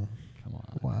 Oh. Come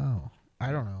on. Wow.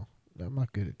 I don't know. I'm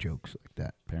not good at jokes like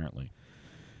that. Apparently.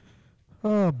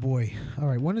 Oh, boy. All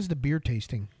right, when is the beer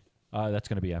tasting? That's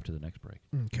going to be after the next break.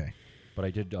 Okay. But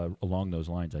I did, along those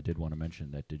lines, I did want to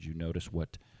mention that. Did you notice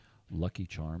what Lucky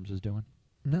Charms is doing?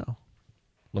 No.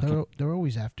 They're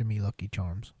always after me, Lucky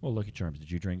Charms. Well, Lucky Charms.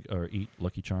 Did you drink or eat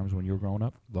Lucky Charms when you were growing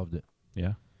up? Loved it.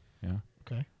 Yeah? Yeah.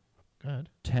 Okay. Go ahead.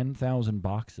 10,000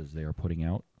 boxes they are putting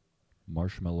out,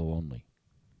 marshmallow only.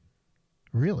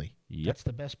 Really? Yep. That's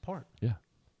the best part. Yeah.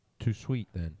 Too sweet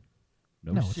then.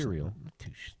 No it's cereal. not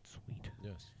too sweet.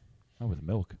 Yes. Oh, with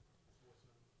milk.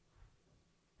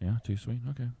 Yeah, too sweet?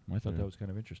 Okay. Well, I thought that was kind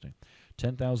of interesting.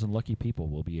 10,000 lucky people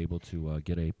will be able to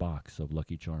get a box of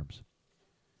Lucky Charms.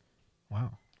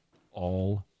 Wow.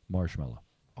 All marshmallow.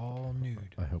 All nude.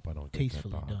 I hope I don't get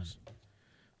Tastefully that box. done.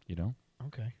 You know?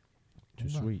 Okay. Too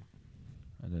Hold on. sweet.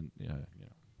 And then, you know.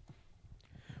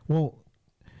 Well,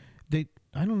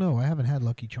 I don't know. I haven't had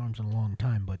Lucky Charms in a long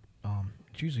time, but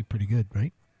it's usually pretty good,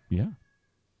 right? Yeah.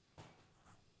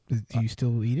 Do you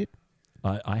still eat it?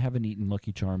 I haven't eaten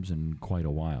Lucky Charms in quite a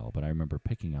while, but I remember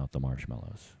picking out the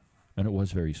marshmallows. And it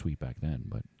was very sweet back then,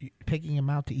 but Picking them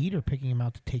out to eat or picking them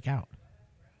out to take out?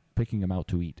 picking them out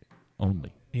to eat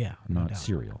only, Yeah. no not doubt.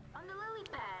 cereal. On the lily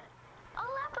pad. A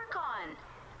leprechaun.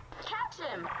 Catch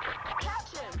him.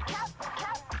 Catch him. Catch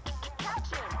him.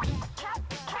 Catch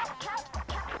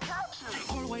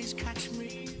him. Always catch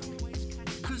me,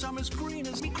 'cause I'm as green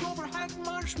as me clover hat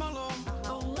marshmallow.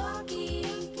 Oh, lucky,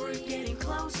 we're getting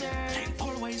closer. They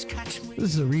always catch me.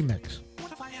 This is a remix.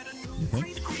 What if I had a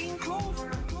great green clover?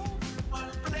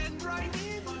 Blend right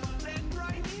in, blend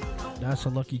right in. That's a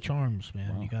Lucky Charms,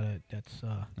 man. Wow. You gotta. That's.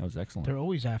 That was excellent. They're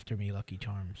always after me, Lucky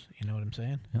Charms. You know what I'm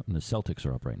saying? Yep, and the Celtics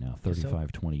are up right now,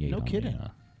 35-28 No on, kidding.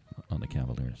 On the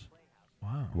Cavaliers.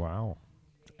 Wow. Wow.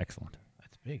 It's excellent.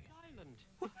 That's big.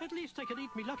 Well, at least I could eat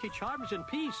me Lucky Charms in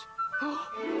peace. Wow,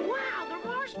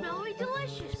 they're marshmallowy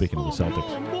delicious. Speaking of the Celtics.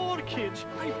 No, more kids.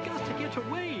 I've got to get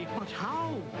away. But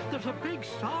how? There's a big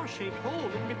star-shaped hole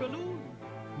in my balloon.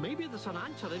 Maybe there's an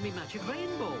answer in my magic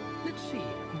rainbow. Let's see.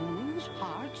 Moons,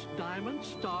 hearts, diamonds,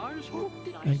 stars. Oh,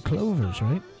 did I And see clovers,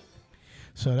 stars? right?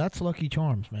 So that's Lucky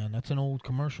Charms, man. That's an old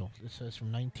commercial. It says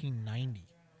from 1990.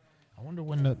 I wonder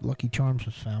when the Lucky Charms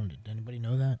was founded. Anybody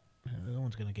know that? No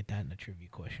one's gonna get that in a trivia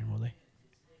question, will they?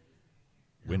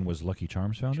 When was Lucky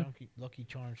Charms founded? Lucky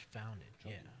Charms founded.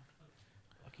 Yeah.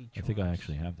 Lucky I Charms. think I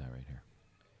actually have that right here.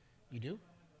 You do?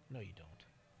 No, you don't.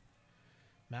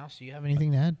 Mouse, do you have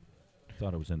anything to add? I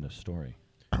thought it was in this story.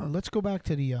 Let's go back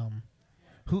to the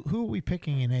Who are we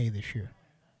picking in A this year?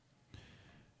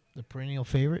 The perennial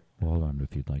favorite? Well, hold on,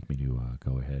 if you'd like me to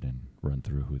go ahead and run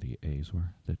through who the A's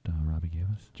were that Robbie gave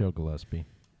us. Joe Gillespie.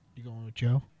 You going with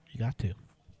Joe? You got to.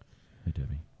 Hey,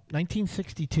 Debbie.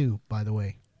 1962, by the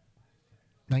way.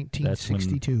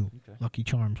 1962, Lucky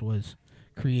Charms was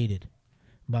created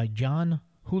by John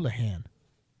Houlihan.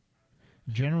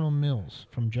 General Mills,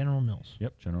 from General Mills.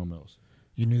 Yep, General Mills.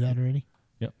 You knew that already?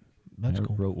 Yep. That's I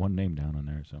cool. wrote one name down on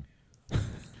there, so.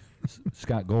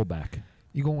 Scott Goldback.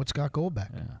 You going with Scott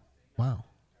Goldback? Yeah. Wow.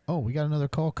 Oh, we got another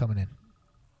call coming in.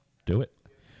 Do it.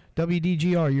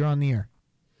 WDGR, you're on the air.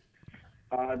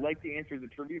 I'd like to answer the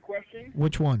trivia question.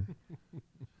 Which one?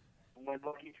 When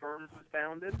Lucky Charms was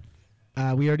founded?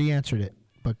 We already answered it,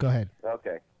 but go ahead.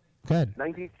 Okay. Go ahead.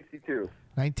 1962.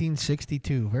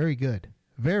 1962. Very good.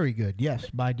 Very good. Yes.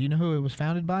 Do you know who it was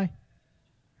founded by?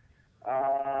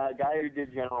 Guy who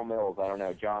did General Mills. I don't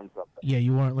know. John something. Yeah,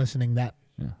 you weren't listening. That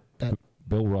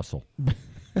Bill Russell.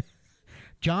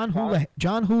 John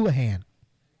Houlihan.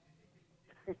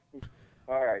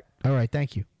 All right. All right.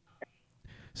 Thank you.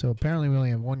 So apparently we only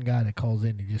have one guy that calls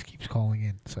in. He just keeps calling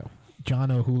in. So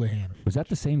John O'Houlihan. Was that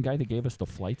the same guy that gave us the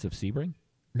flights of Sebring?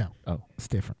 No. Oh. It's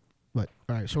different. But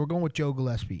all right. So we're going with Joe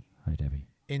Gillespie. Hi, Debbie.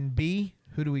 In B,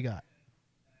 who do we got?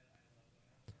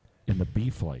 In the B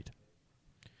flight.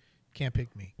 Can't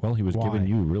pick me. Well, he was Why? giving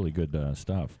you really good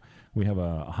stuff. We have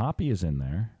Hoppy is in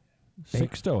there.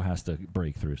 Sixto has to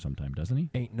break through sometime, doesn't he?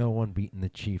 Ain't no one beating the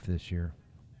Chief this year.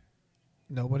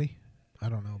 Nobody? I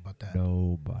don't know about that.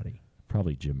 Nobody.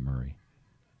 Probably Jim Murray.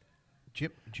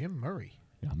 Jim Murray.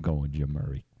 Yeah, I'm going with Jim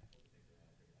Murray.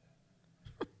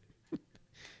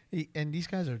 And these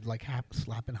guys are like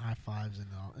slapping high fives in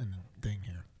the thing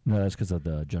here. No, that's because of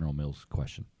the General Mills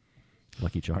question.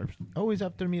 Lucky Charms. Always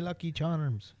after me, Lucky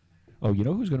Charms. Oh, you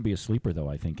know who's going to be a sleeper, though,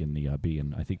 I think, in the B,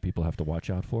 and I think people have to watch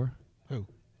out for? Who?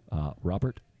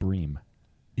 Robert Bream.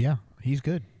 Yeah, he's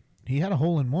good. He had a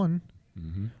hole in one.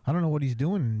 Mm-hmm. I don't know what he's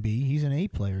doing in B. He's an A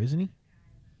player, isn't he?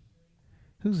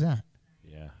 Who's that?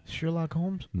 Yeah. Sherlock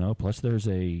Holmes? No, plus there's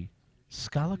a...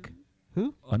 Skolak?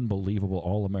 Who? Unbelievable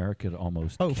All-American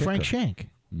almost Oh, kicker. Frank Shank.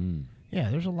 Mm. Yeah,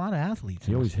 there's a lot of athletes.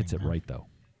 He in always this hits thing, it man. right, though.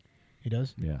 He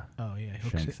does? Yeah. Oh, yeah.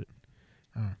 Hooks Shanks it.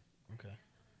 Oh, okay.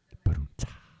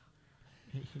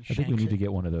 I think we need to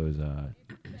get one of those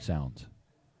sounds.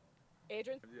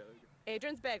 Adrian?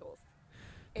 Adrian's Bagels.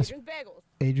 Adrian's Bagels.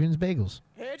 Adrian's Bagels.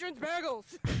 Adrian's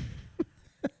Bagels.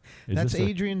 That's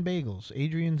Adrian Bagels.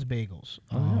 Adrian's Bagels.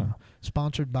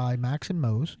 Sponsored by Max and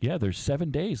Moe's. Yeah, there's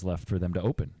 7 days left for them to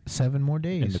open. 7 more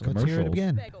days. In the Let's hear it commercials.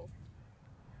 again. Bagels.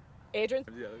 Adrian's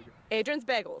Bagels. Adrian's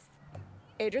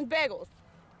Bagels.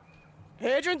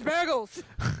 Adrian's Bagels.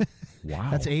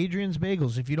 Wow. That's Adrian's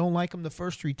Bagels. If you don't like them the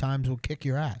first 3 times, we'll kick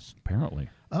your ass. Apparently.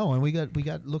 Oh, and we got.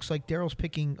 Looks like Daryl's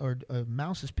picking, or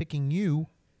Mouse is picking you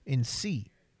in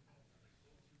C.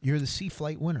 You're the C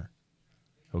flight winner.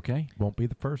 Okay. Won't be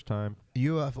the first time.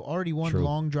 You have already won True.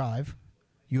 long drive.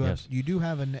 You have. Yes. You do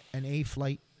have an A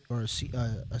flight or a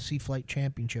C flight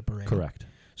championship already. Correct.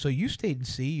 So you stayed in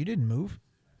C. You didn't move.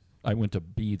 I went to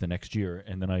B the next year,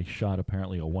 and then I shot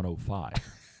apparently a 105.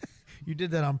 You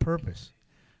did that on purpose.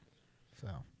 So,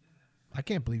 I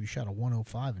can't believe you shot a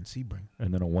 105 in Sebring.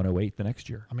 And then a 108 the next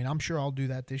year. I mean, I'm sure I'll do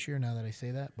that this year now that I say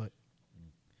that, but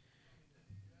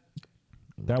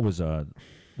That was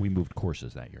we moved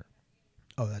courses that year.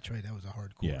 oh, that's right. That was a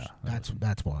hard course. Yeah, that's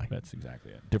why. That's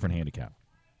exactly it. Different handicap.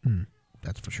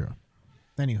 That's for sure.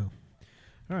 Anywho,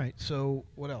 all right. So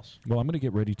what else? Well, I'm going to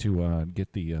get ready to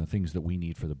get the things that we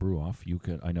need for the brew-off. You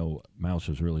could. I know Mouse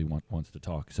is really wants to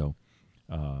talk, so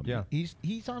Yeah.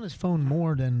 He's on his phone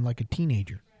more than like a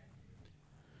teenager.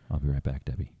 I'll be right back,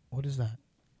 Debbie. What is that?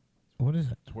 What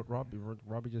is it? It's what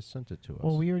Robbie just sent it to us.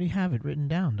 Well, we already have it written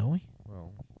down, don't we?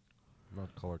 Well,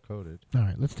 not color-coded. All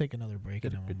right. Let's take another break.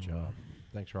 Did a and good then we'll, job.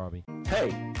 Thanks, Robbie.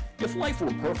 Hey, if life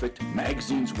were perfect,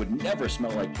 magazines would never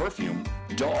smell like perfume,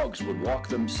 dogs would walk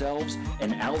themselves,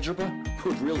 and algebra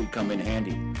would really come in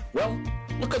handy. Well,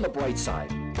 look on the bright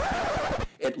side.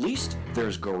 At least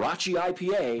there's Garachi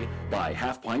IPA by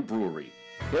Half Pint Brewery.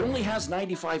 It only has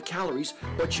 95 calories,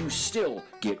 but you still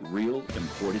get real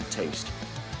imported taste.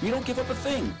 You don't give up a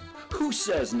thing. Who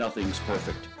says nothing's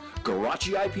perfect?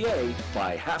 Garachi IPA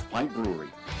by Half Pint Brewery.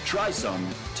 Try some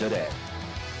today.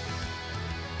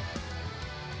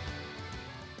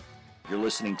 You're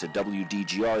listening to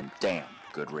WDGR Damn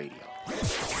Good Radio.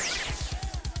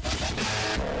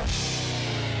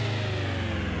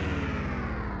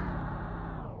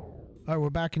 All right, we're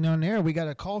back in on air. We got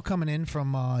a call coming in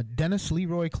from Dennis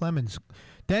Leroy Clemens.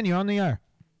 Den, you're on the air.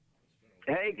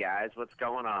 Hey, guys, what's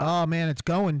going on? Oh, man, it's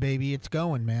going, baby. It's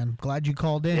going, man. Glad you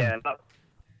called in. Yeah,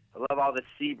 I love all the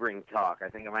Sebring talk. I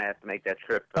think I might have to make that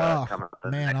trip come up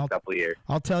in the next couple of years.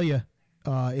 I'll tell you,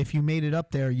 if you made it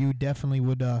up there, you definitely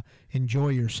would enjoy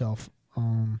yourself.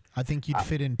 I think you'd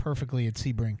fit in perfectly at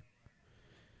Sebring.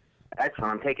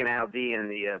 Excellent. I'm taking LD in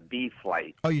the B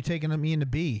flight. Oh, you're taking me in the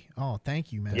B. Oh,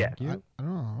 thank you, man. Yeah.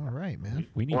 All right, man.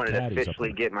 We need wanted to caddies up officially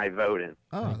there. get my vote in.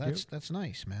 Oh, that's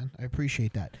nice, man. I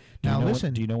appreciate that. Do you Now, know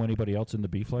listen. do you know anybody else in the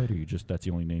B flight, or that's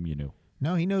the only name you knew?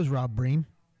 No, he knows Rob Bream.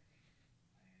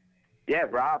 Yeah,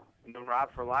 Rob. I've known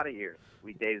Rob for a lot of years.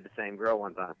 We dated the same girl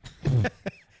one time.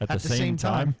 At the same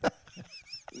time?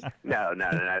 No,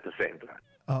 not at the same time.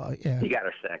 Yeah. He got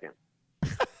her second.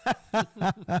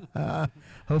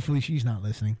 Hopefully she's not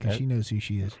listening because she knows who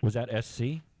she is. Was that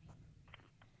SC?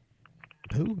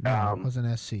 Who? No, it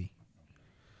wasn't SC.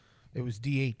 It was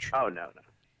DH. Oh, no.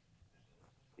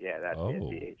 Yeah, that's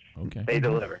DH. Okay. They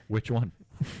deliver. Which one?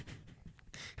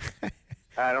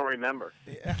 I don't remember.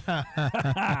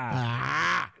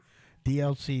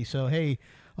 DLC. So, hey,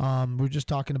 we're just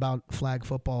talking about flag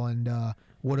football and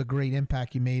what a great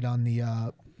impact you made on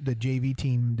the JV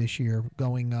team this year,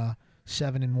 going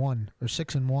 7-1 or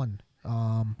 6-1,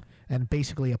 and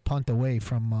basically a punt away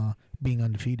from being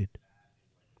undefeated.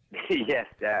 Yes,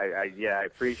 I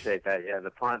appreciate that. Yeah,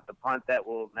 the punt that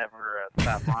will never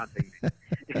stop haunting me.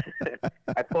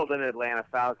 I pulled in Atlanta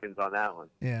Falcons on that one.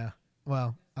 Yeah,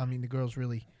 well, I mean, the girls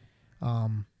really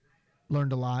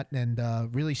learned a lot and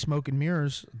really smoke and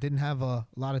mirrors. Didn't have a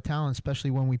lot of talent,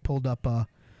 especially when we pulled up,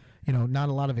 not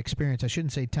a lot of experience. I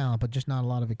shouldn't say talent, but just not a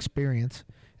lot of experience.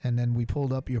 And then we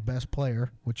pulled up your best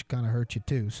player, which kind of hurt you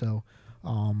too. So,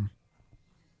 no,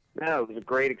 it was a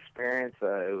great experience.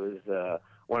 It was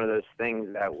one of those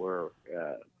things that were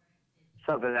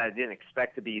something that I didn't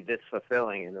expect to be this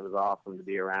fulfilling, and it was awesome to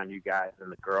be around you guys.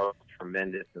 And the girls were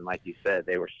tremendous, and like you said,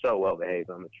 they were so well behaved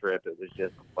on the trip. It was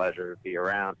just a pleasure to be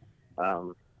around.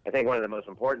 I think one of the most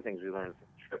important things we learned from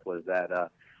the trip was that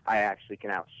I actually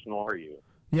can out-snore you.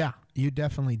 Yeah, you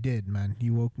definitely did, man.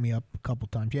 You woke me up a couple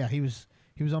times. Yeah, he was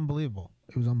unbelievable.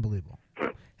 It was unbelievable.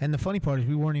 And the funny part is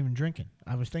we weren't even drinking.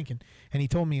 I was thinking, and he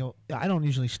told me, I don't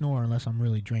usually snore unless I'm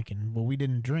really drinking. Well, we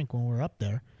didn't drink when we were up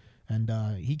there, and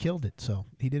he killed it. So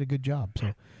he did a good job.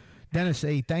 So, Dennis,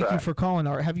 hey, thank you for calling.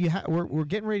 Have you? We're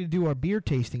getting ready to do our beer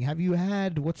tasting. Have you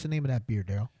had? What's the name of that beer,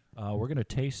 Daryl? We're going to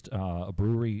taste a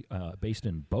brewery based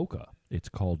in Boca. It's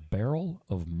called Barrel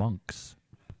of Monks.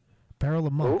 Barrel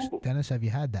of Monks. Ooh. Dennis, have you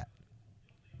had that?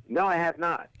 No, I have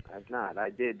not. I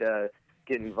did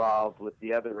get involved with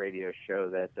the other radio show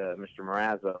that Mr.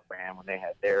 Morazzo ran when they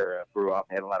had their brew-off.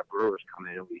 They had a lot of brewers come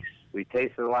in, and we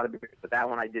tasted a lot of beer, but that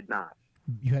one I did not.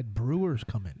 You had brewers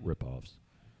come in. Rip-offs.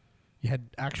 You had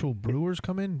actual brewers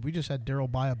come in? We just had Daryl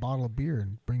buy a bottle of beer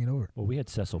and bring it over. Well, we had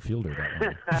Cecil Fielder that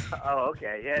one. Oh,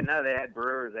 okay. Yeah, no, they had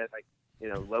brewers. They had, like,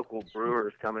 local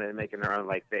brewers coming in and making their own.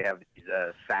 Like, they have these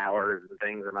sours and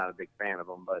things. I'm not a big fan of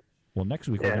them, but... Well, next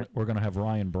week we're going to have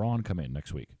Ryan Braun come in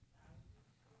next week.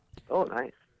 Oh,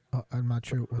 nice. I'm not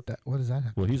sure what does that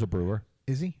have? Well, he's a brewer.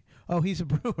 Is he? Oh, he's a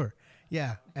brewer.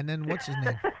 Yeah. And then what's his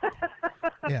name?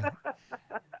 Yeah.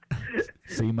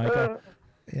 See, Micah?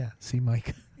 Yeah, see,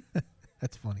 Mike.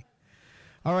 That's funny.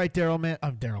 All right, Daryl, man.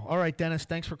 I'm Daryl. All right, Dennis,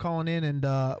 thanks for calling in, and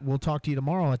we'll talk to you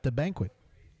tomorrow at the banquet.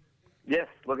 Yes,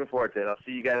 looking forward to it. I'll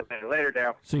see you guys later,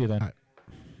 Daryl. See you then. All right.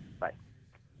 Bye.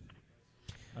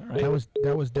 All right.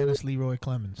 That was Dennis Leroy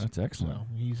Clemens. That's excellent.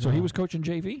 So he was coaching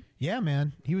JV? Yeah,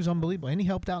 man. He was unbelievable. And he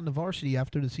helped out in the varsity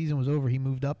after the season was over. He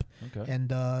moved up. Okay.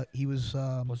 And he was...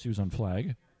 Plus he was on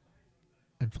flag.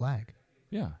 And flag.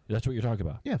 Yeah, that's what you're talking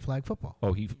about. Yeah, flag football.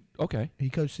 Oh, okay. He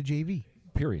coached the JV.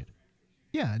 Period.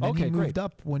 Yeah, and then Okay, he moved great.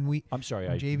 up when I'm sorry,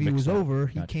 when I JV mixed was that up. over.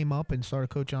 He Gotcha. came up and started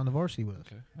coaching on the varsity with us.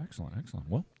 Okay, excellent.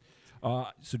 Well,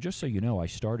 so just so you know, I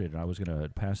started, and I was going to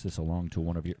pass this along to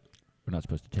one of your... We're not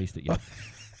supposed to taste it yet.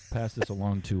 Pass this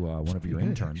along to one of your Good,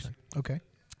 interns. actually. Okay.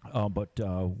 But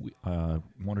we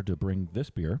wanted to bring this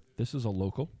beer. This is a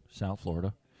local South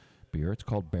Florida beer. It's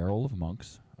called Barrel of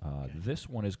Monks. This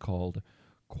one is called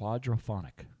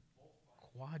Quadraphonic.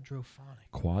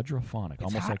 Quadraphonic. It's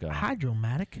Almost like a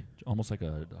hydromatic. Almost like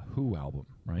a Who album,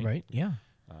 right? Right. Yeah.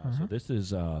 So this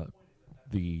is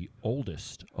the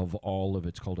oldest of all of.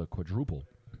 It's called a quadruple.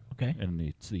 Okay. And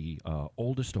it's the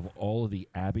oldest of all of the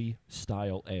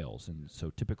Abbey-style ales. And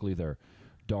so typically they're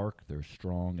dark, they're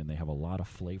strong, and they have a lot of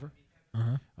flavor.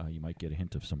 You might get a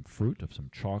hint of some fruit, of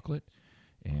some chocolate.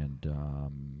 And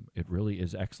it really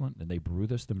is excellent. And they brew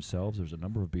this themselves. There's a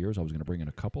number of beers. I was going to bring in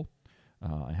a couple.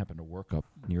 I happen to work up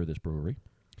near this brewery.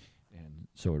 And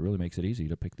so it really makes it easy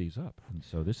to pick these up. And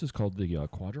so this is called the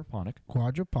Quadraphonic.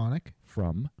 Quadraphonic.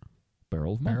 From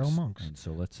Barrel of Monks. Barrel of Monks. And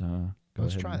so let's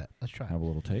Let's try that. Let's try it. Have a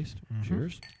little taste.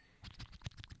 Cheers.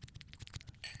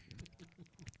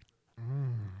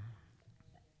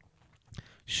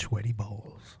 Sweaty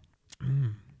balls.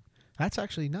 That's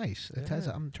actually nice. It has.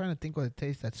 I'm trying to think what it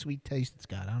tastes. That sweet taste it's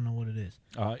got. I don't know what it is.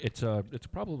 It's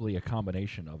probably a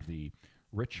combination of the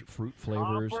rich fruit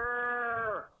flavors,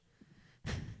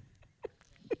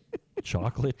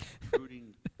 chocolate,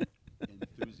 Fruiting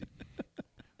enthusiast.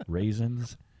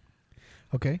 raisins.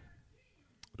 Okay.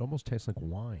 It almost tastes like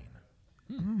wine.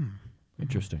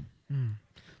 Interesting.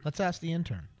 Let's ask the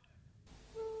intern.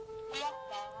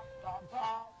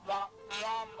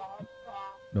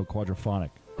 No quadraphonic.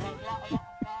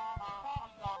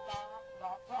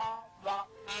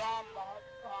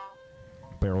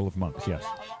 Barrel of Monks, yes.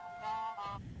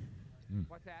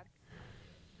 What's that?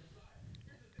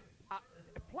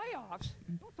 Playoffs?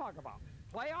 Don't talk about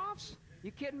playoffs.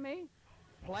 You kidding me?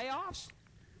 Playoffs?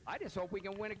 I just hope we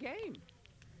can win a game.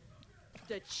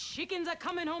 The chickens are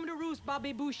coming home to roost,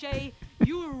 Bobby Boucher.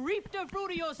 You reap the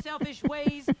fruit of your selfish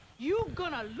ways. You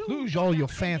gonna Lose all your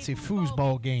fancy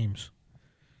foosball games.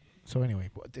 So anyway,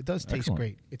 it does taste Excellent.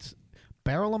 great. It's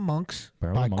Barrel of Monks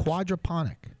Barrel by of Monks.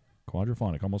 Quadraphonic.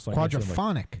 Quadraphonic, almost like I said,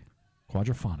 Quadraphonic.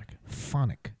 Quadraphonic.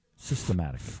 Phonic.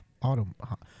 Systematic. Not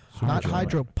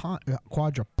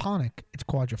quadraphonic. It's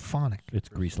quadraphonic. It's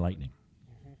grease lightning.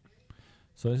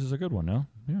 So this is a good one, no?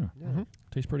 Yeah.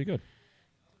 Tastes pretty good.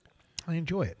 I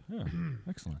enjoy it. Yeah.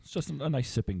 Excellent. It's just a nice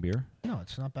sipping beer. No,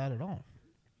 it's not bad at all.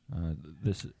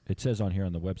 It says on here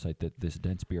on the website that this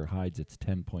dense beer hides its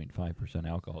 10.5%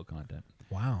 alcohol content.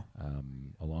 Wow.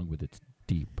 Along with its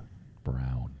deep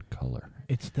brown color.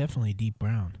 It's definitely deep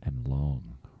brown. And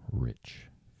long, rich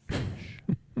finish.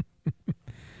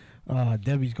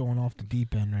 Debbie's going off the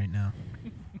deep end right now.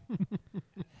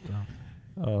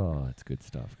 Oh, that's good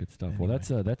stuff. Good stuff. Anyway.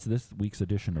 Well, that's this week's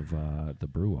edition of the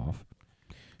Brew-Off.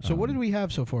 So what did we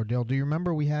have so far, Dale? Do you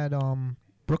remember we had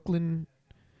Brooklyn,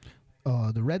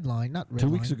 the Red Line, not Red 2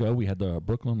 Line. weeks ago, we had the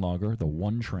Brooklyn Lager, the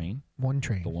One Train. One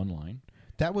Train. The one line.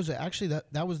 That was actually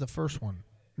that was the first one.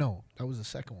 No, that was the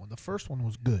second one. The first one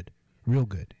was good, real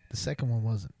good. The second one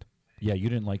wasn't. Yeah, you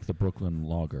didn't like the Brooklyn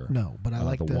Lager. No, but I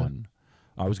like the one.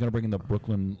 I was going to bring in the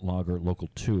Brooklyn Lager Local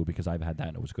 2 because I've had that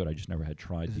and it was good. I just never had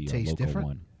tried the taste local different?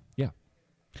 one. Yeah.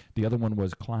 The other one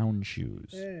was Clown Shoes,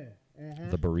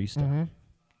 the barista.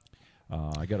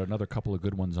 I got another couple of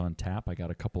good ones on tap. I got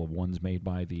a couple of ones made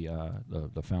by the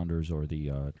founders or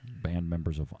the band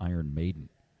members of Iron Maiden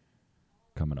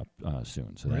coming up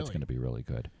soon. So that's going to be really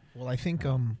good. Well, I think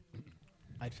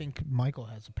Michael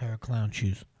has a pair of clown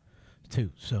shoes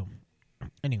too. So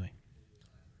anyway,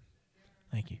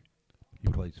 thank you. He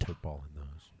plays football in those.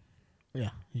 Yeah,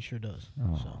 he sure does.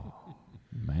 Oh, so.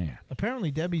 Man.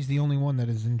 Apparently, Debbie's the only one that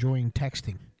is enjoying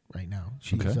texting right now.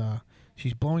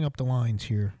 She's blowing up the lines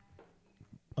here,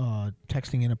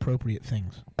 texting inappropriate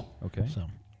things. Okay. So,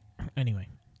 anyway.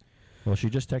 Well, she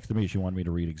just texted me. She wanted me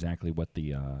to read exactly what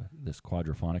the this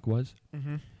quadraphonic was.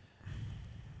 Mm-hmm.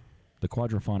 The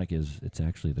quadraphonic it's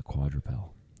actually the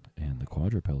quadrupel, and the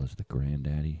quadrupel is the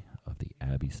granddaddy of the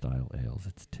Abbey-style ales.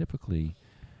 It's typically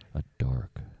a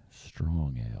dark,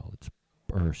 strong ale. It's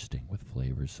bursting with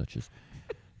flavors such as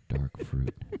dark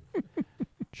fruit,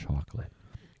 chocolate,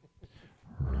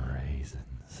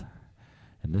 raisins.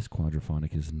 And this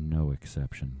quadraphonic is no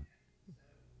exception.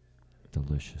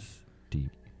 Delicious,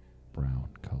 deep brown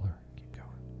color. Keep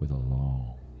going. With a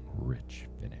long, rich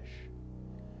finish.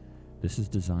 This is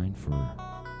designed for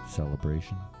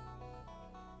celebration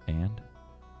and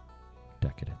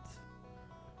decadence.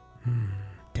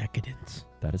 Decadence.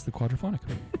 That is the quadraphonic.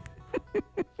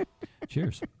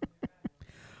 Cheers.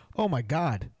 Oh, my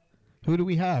God. Who do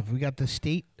we have? We got the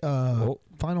state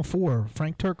Final Four.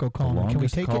 Frank Turco calling. The Can we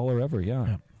longest take caller ever,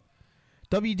 yeah.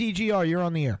 WDGR, you're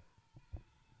on the air.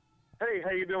 Hey, how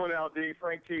you doing, LD?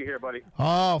 Frank T here, buddy.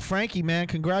 Oh, Frankie, man,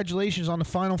 congratulations on the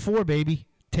Final Four, baby.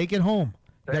 Take it home.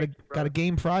 Got a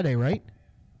game Friday, right?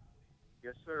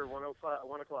 Yes, sir. 1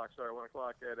 o'clock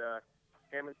at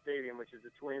Hammond Stadium, which is the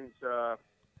Twins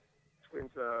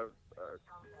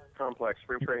complex,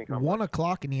 spring training complex. 1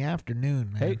 o'clock in the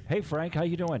afternoon, man. Hey, Frank, how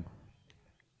you doing?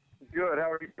 Good.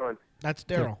 How are you doing? That's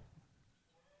Daryl.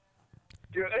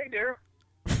 Good. Hey, Daryl.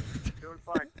 Doing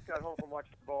fine. Just got home from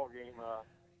watching the ball game.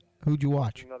 Who'd you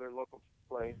watch? Another local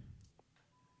play.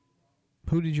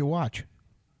 Who did you watch?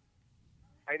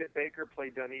 Ida Baker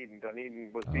played Dunedin.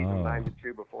 Dunedin was beaten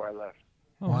 9-2 before I left.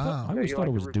 Oh, wow. I always thought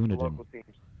it was Dunedin.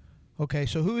 Okay,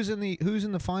 so who's in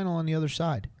the final on the other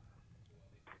side?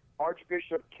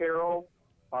 Archbishop Carroll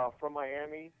from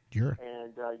Miami. Sure.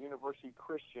 And University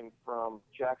Christian from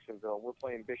Jacksonville. We're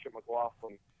playing Bishop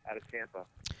McLaughlin out of Tampa.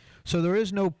 So there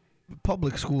is no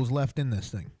public schools left in this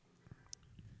thing.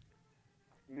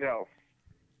 No.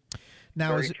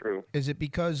 Now, Very true. Is it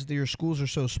because your schools are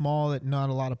so small that not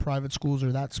a lot of private schools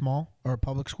are that small, or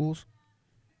public schools?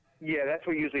 Yeah, that's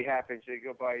what usually happens. You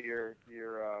go by your 9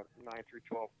 through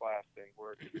 12 class thing,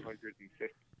 where it's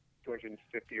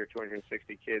 250 or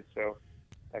 260 kids. So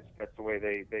that's the way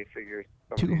they figure.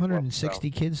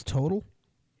 260 kids total?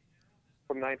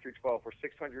 From 9 through 12, or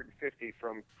 650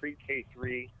 from pre-K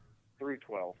 3 through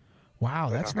 12. Wow,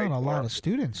 that's not a lot of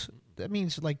students. That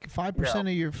means like 5% of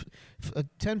your,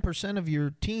 10% of your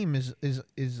team is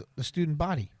the student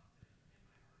body.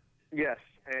 Yes,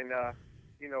 and I'd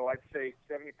say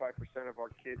 75% of our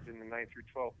kids in the 9 through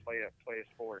 12 play a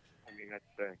sport. I mean, that's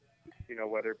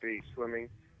whether it be swimming,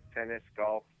 tennis,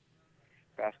 golf,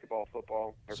 basketball,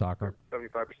 football, soccer.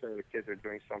 75% of the kids are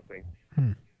doing something.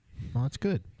 Well, that's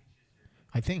good.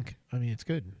 I think. I mean, it's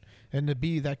good. And to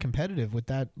be that competitive with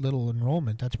that little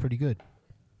enrollment, that's pretty good.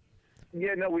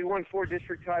 Yeah, no, we won 4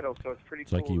 district titles, so it's pretty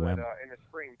cool like that in the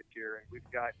spring this year, and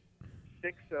we've got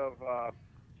 6 of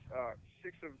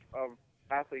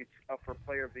athletes up for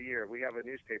Player of the Year. We have a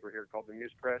newspaper here called the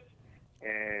News Press,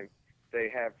 and they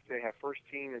have first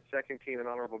team and second team and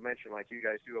honorable mention like you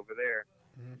guys do over there.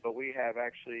 Mm-hmm. But we have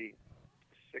actually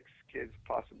 6 kids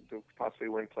possibly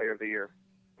win Player of the Year,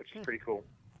 which is pretty cool.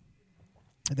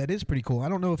 That is pretty cool. I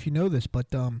don't know if you know this,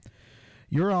 but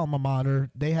your alma mater,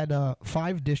 they had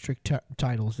 5 district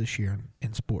titles this year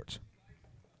in sports.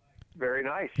 Very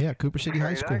nice. Yeah, Cooper City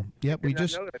High School. Nice. Yep,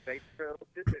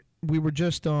 we were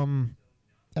just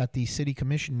at the city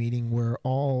commission meeting where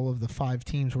all of the 5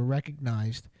 teams were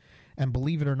recognized, and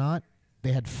believe it or not,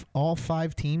 they had all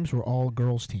 5 teams were all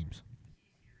girls teams.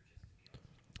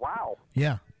 Wow.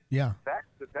 Yeah. That's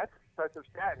impressive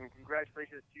stat, and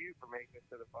congratulations to you for making it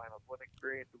to the finals. What an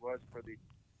experience it was for the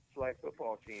flag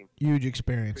football team. Huge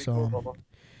experience. Cool,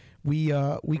 we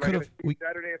could have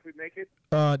Saturday if we make it.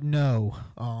 No,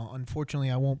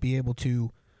 unfortunately, I won't be able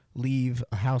to leave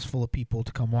a house full of people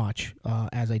to come watch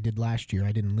as I did last year.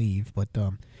 I didn't leave, but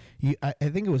I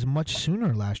think it was much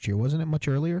sooner last year, wasn't it? Much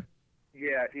earlier.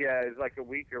 Yeah, it's like a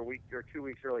week or 2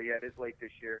 weeks early. Yeah, it is late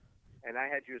this year, and I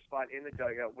had you a spot in the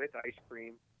dugout with ice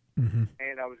cream. Mm-hmm.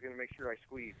 And I was going to make sure I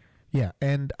squeezed. Yeah,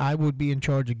 and I would be in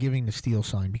charge of giving the steal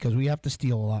sign because we have to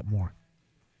steal a lot more.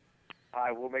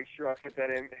 I will make sure I put that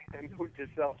in and note to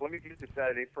self. Let me get to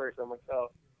Saturday first. I'm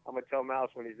gonna tell Mouse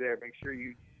when he's there. Make sure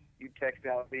you text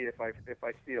out me if I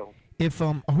steal. If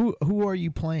who are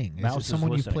you playing? Is Mouse it is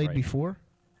someone you've listening played right before?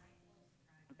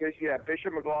 Yeah,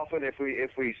 Bishop McLaughlin. If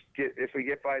we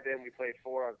get by then, we play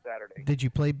 4 on Saturday. Did you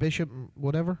play Bishop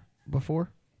whatever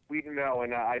before? We know,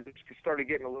 and I just started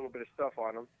getting a little bit of stuff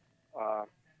on him.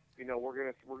 We're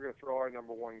gonna throw our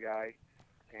number 1 guy,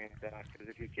 and because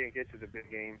if you can't get to the big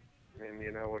game,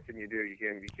 then what can you do? You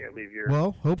can't leave your.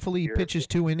 Well, hopefully he pitches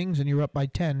 2 innings and you're up by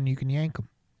 10 and you can yank him.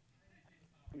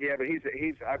 Yeah, but he's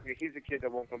a kid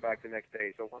that won't come back the next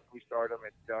day. So once we start him,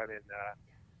 it's done, and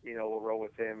we'll roll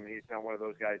with him. He's not one of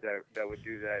those guys that would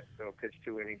do that. So pitch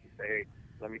 2 innings and say, hey,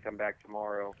 let me come back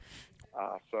tomorrow.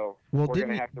 We're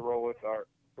gonna have to roll with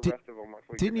the rest of them.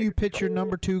 Didn't you pitch your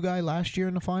number 2 guy last year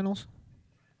in the finals?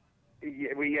 Yeah,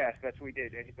 yes, that's what we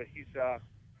did. But he's got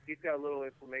a little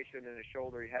inflammation in his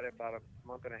shoulder. He had it about a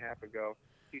month and a half ago.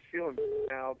 He's feeling good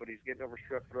now, but he's getting over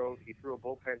strep throat. He threw a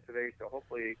bullpen today, so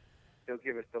hopefully he'll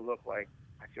give us the look like,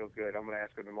 I feel good. I'm going to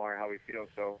ask him tomorrow how he feels.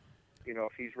 So,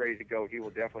 if he's ready to go, he will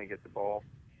definitely get the ball.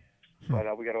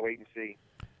 But we got to wait and see.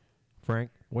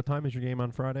 Frank, what time is your game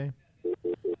on Friday?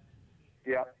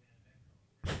 Yeah.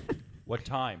 What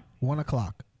time? 1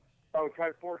 o'clock. Oh,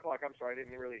 try 4 o'clock. I'm sorry, I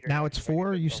didn't really hear. Now it's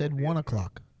 4. You said 1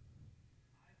 o'clock.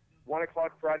 1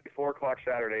 o'clock Friday, 4 o'clock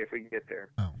Saturday, if we can get there.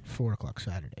 Oh, 4 o'clock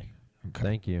Saturday. Okay.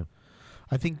 Thank you.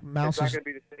 I think Mouse It's not is. going to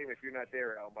be the same if you're not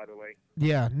there, Al, by the way.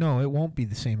 Yeah, no, it won't be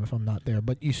the same if I'm not there.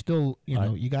 But you still,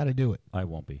 you got to do it. I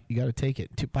won't be. You got to take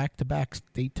it to back-to-back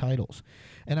state titles.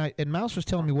 And Mouse was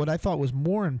telling me what I thought was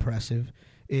more impressive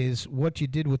is what you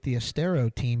did with the Estero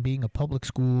team, being a public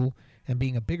school and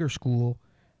being a bigger school,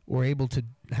 were able to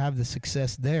have the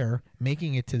success there,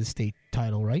 making it to the state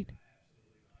title, right?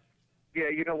 Yeah,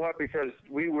 you know what? Because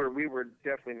we were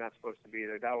definitely not supposed to be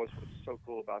there. That was what's so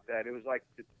cool about that. It was like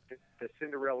the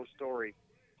Cinderella story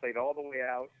played all the way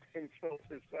out until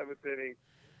the 7th inning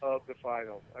of the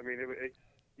final. I mean,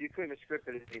 you couldn't have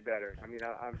scripted it any better. I mean,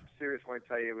 I'm serious when I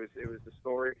tell you it was the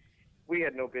story. We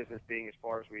had no business being as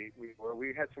far as we were.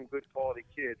 We had some good quality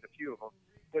kids, a few of them,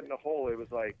 but in the whole, it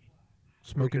was like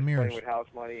smoke and mirrors. Playing with house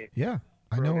money. Yeah,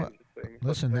 I know.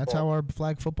 Listen, that's how our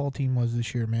flag football team was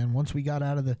this year, man. Once we got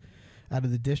out of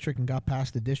the district and got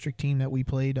past the district team that we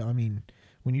played, I mean,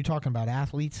 when you're talking about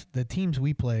athletes, the teams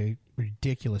we play,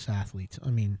 ridiculous athletes.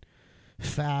 I mean,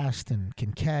 fast and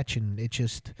can catch, and it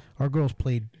just our girls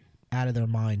played out of their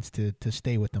minds to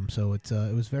stay with them. So it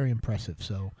was very impressive.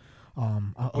 So.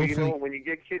 Well, when you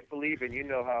get kids believing, you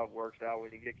know how it works out.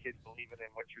 When you get kids believing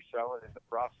in what you're selling and the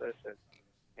process,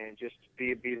 and just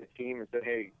be the team and say,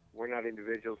 hey, we're not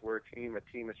individuals, we're a team. A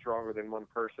team is stronger than one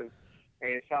person.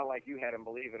 And it sounded like you had them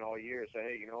believing all year. Say,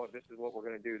 hey, you know what? This is what we're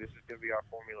going to do. This is going to be our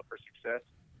formula for success.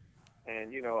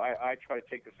 And I try to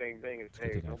take the same thing and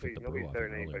say, hey, nobody's better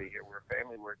than anybody here. We're a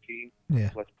family. We're a team.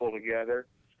 Yeah. Let's pull together.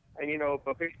 And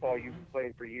but baseball, you've been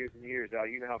playing for years and years. Al,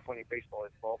 you know how funny baseball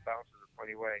is. Ball bounces a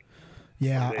funny way.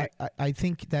 Yeah, I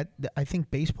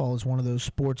think baseball is one of those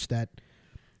sports that,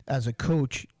 as a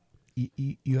coach,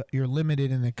 you're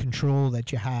limited in the control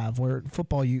that you have. Where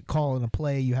football, you call in a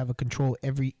play, you have a control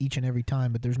each and every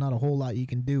time, but there's not a whole lot you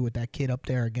can do with that kid up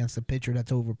there against a pitcher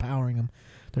that's overpowering him.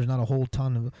 There's not a whole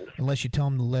ton of, unless you tell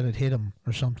him to let it hit him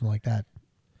or something like that.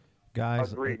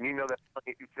 Guys, agreed. And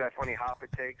that funny hop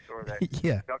it takes, or that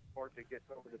duck fork that gets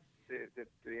over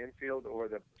the infield, or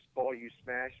the ball you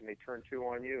smash and they turn 2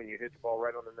 on you and you hit the ball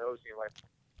right on the nose and you're like,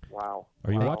 wow.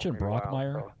 Are you watching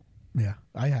Brockmire? Wow. Yeah,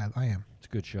 I am. It's a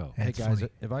good show. Hey, guys, funny.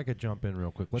 if I could jump in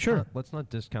real quick. Let's not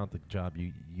discount the job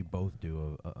you both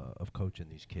do of coaching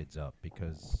these kids up,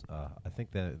 because I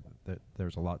think that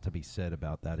there's a lot to be said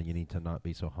about that, and you need to not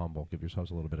be so humble. Give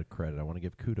yourselves a little bit of credit. I want to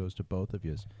give kudos to both of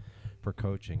you for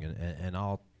coaching, and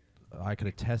I could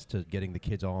attest to getting the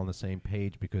kids all on the same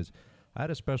page, because I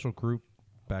had a special group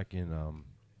back in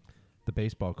the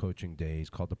baseball coaching days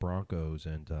called the Broncos,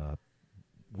 and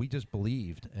we just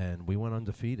believed, and we went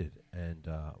undefeated and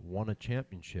won a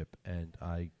championship, and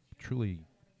I truly,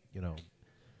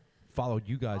 followed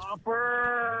you guys'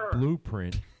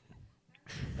 blueprint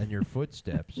and your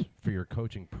footsteps for your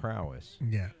coaching prowess.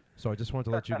 Yeah. So I just want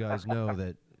to let you guys know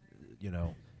that,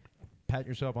 pat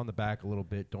yourself on the back a little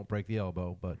bit. Don't break the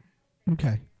elbow, but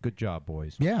okay. Good job,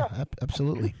 boys. Yeah,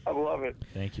 absolutely. I love it.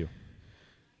 Thank you.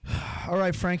 All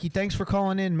right, Frankie, thanks for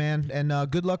calling in, man, and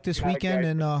good luck this weekend,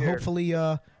 and hopefully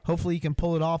you can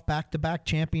pull it off, back-to-back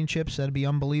championships. That'd be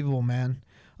unbelievable, man.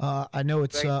 I know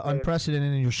it's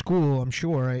unprecedented in your school, I'm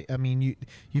sure. I mean,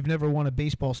 you've never won a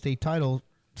baseball state title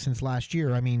since last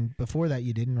year. I mean, before that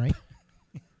you didn't, right?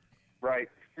 Right.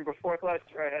 Before last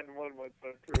year I hadn't won one,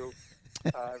 so true.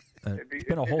 It's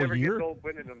been a whole never year. Gets old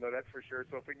winning them, though, that's for sure.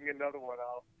 So if we can get another one,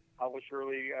 I will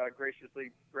surely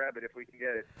graciously grab it if we can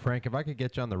get it. Frank, if I could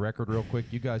get you on the record real quick,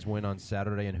 you guys win on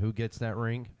Saturday, and who gets that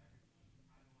ring?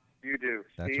 You do.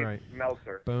 That's Steve right.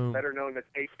 Meltzer, Boom. better known as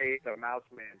AK the Mouse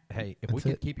Man. Hey, if we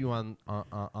could keep you on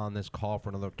this call for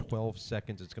another 12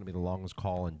 seconds, it's going to be the longest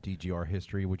call in DGR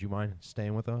history. Would you mind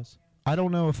staying with us? I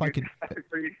don't know if I can.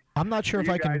 I'm not sure if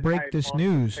I can break this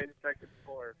news.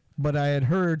 But I had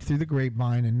heard through the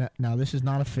grapevine, and now this is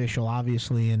not official,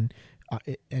 obviously, and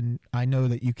I know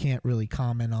that you can't really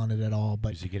comment on it at all.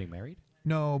 But is he getting married?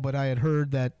 No, but I had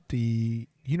heard that the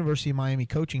University of Miami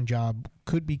coaching job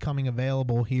could be coming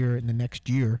available here in the next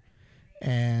year,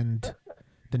 and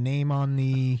the name on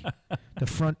the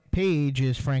front page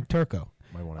is Frank Turco.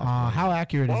 How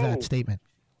accurate is that statement?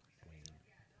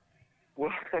 Well,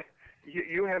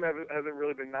 hasn't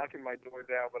really been knocking my door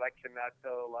down, but I cannot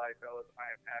tell a lie, fellas. I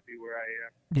am happy where I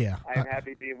am. Yeah. I am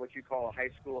happy being what you call a high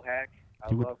school hack.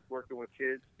 I love working with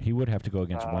kids. He would have to go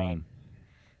against Wayne.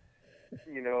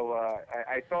 You know,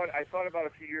 I thought about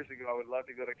a few years ago I would love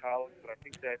to go to college, but I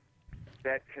think that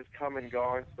has come and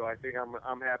gone. So I think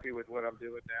I'm happy with what I'm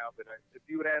doing now. But if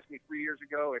you would ask me 3 years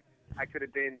ago if I could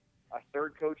have been a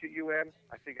third coach at UM,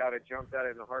 I think I'd have jumped at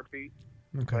it in a heartbeat.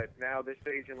 Okay. But now this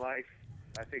stage in life,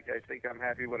 I think I'm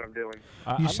happy what I'm doing.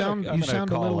 You sound a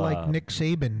little like Nick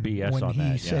Saban BS when on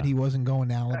he that, said he wasn't going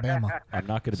to Alabama. I'm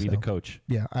not going to be the coach.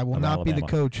 Yeah, I will of not be the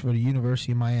Alabama. coach for the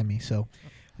University of Miami. So,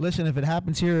 listen, if it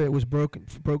happens here, it was broke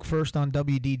first on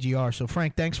WDGR. So,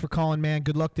 Frank, thanks for calling, man.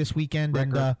 Good luck this weekend,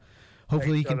 and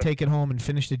hopefully you can take it home and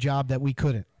finish the job that we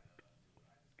couldn't.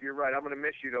 You're right. I'm going to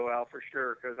miss you, though, Al, for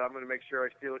sure, because I'm going to make sure I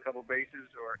steal a couple bases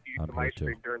or eat some ice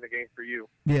cream during the game for you.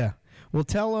 Yeah. Well,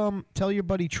 tell your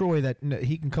buddy Troy that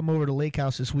he can come over to Lake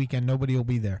House this weekend. Nobody will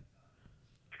be there.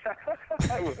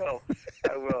 I will.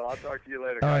 I'll talk to you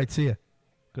later. All guys. right. See ya.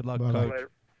 Good luck, Bye-bye. Coach.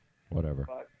 Later. Whatever.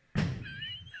 Bye.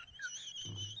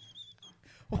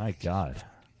 My God.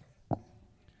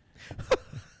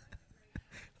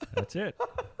 That's it.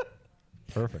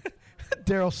 Perfect.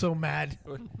 Daryl's so mad.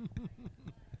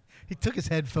 He took his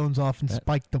headphones off and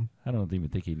spiked them. I don't even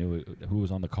think he knew who was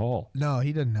on the call. No,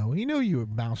 he didn't know. He knew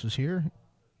Mouse was here.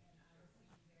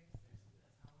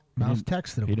 Mouse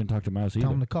texted him. He didn't talk to Mouse either.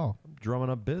 Tell him to call. Drumming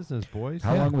up business, boys.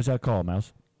 How long was that call,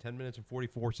 Mouse? 10 minutes and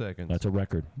 44 seconds. That's a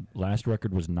record. Last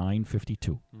record was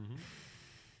 9:52.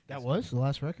 That was the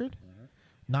last record?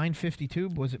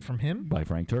 9:52. Was it from him? By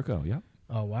Frank Turco, yeah.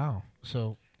 Oh, wow.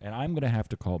 So, and I'm going to have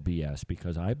to call BS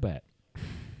because I bet,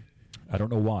 I don't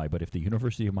know why, but if the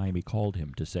University of Miami called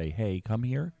him to say, hey, come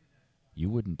here, you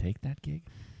wouldn't take that gig?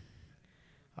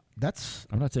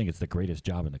 I'm not saying it's the greatest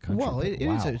job in the country. Well, it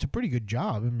is. It's a pretty good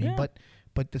job. I mean,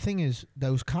 but the thing is,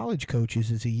 those college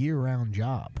coaches is a year-round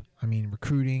job. I mean,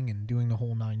 recruiting and doing the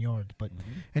whole 9 yards. But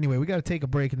anyway, we got to take a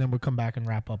break, and then we'll come back and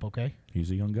wrap up, okay?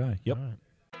 He's a young guy. Yep. All right.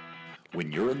 When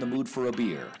you're in the mood for a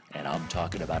beer, and I'm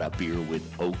talking about a beer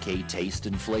with okay taste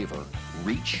and flavor,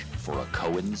 reach for a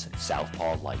Cohen's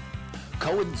Southpaw Light.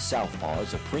 Cohen's Southpaw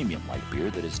is a premium light beer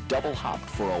that is double hopped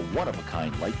for a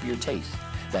one-of-a-kind light beer taste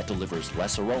that delivers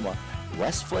less aroma,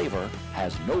 less flavor,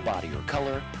 has no body or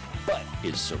color, but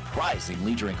is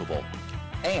surprisingly drinkable.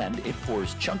 And it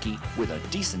pours chunky with a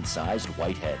decent-sized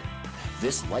white head.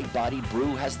 This light-bodied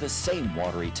brew has the same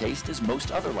watery taste as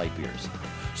most other light beers.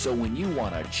 So when you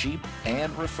want a cheap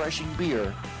and refreshing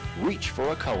beer, reach for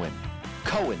a Cohen.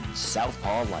 Cohen's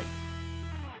Southpaw Light.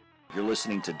 You're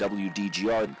listening to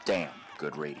WDGR Damn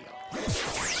Good Radio.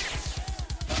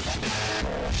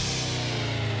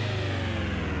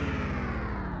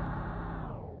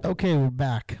 Okay, we're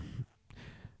back.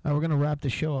 We're going to wrap the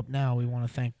show up now. We want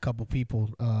to thank a couple people.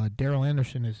 Daryl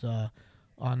Anderson is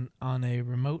on a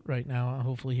remote right now.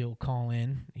 Hopefully he'll call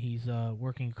in. He's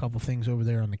working a couple things over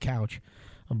there on the couch.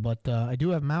 But I do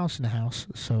have Mouse in the house,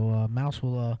 so Mouse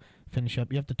will finish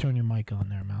up. You have to turn your mic on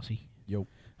there, Mousy. Yo.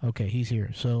 Okay, he's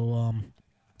here. So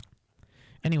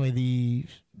anyway, the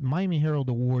Miami Herald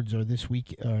Awards are this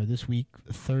week,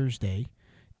 Thursday,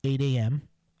 8 a.m.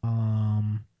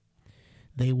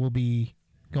 They will be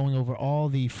going over all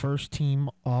the first team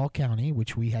all-county,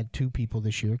 which we had two people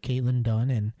this year, Caitlin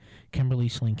Dunn and Kimberly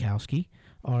Slinkowski,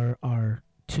 are our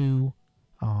two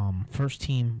first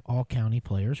team all-county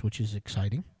players, which is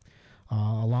exciting,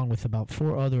 along with about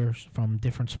four others from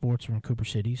different sports from Cooper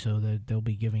City, so they'll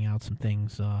be giving out some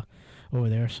things over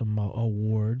there, some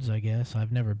awards, I guess.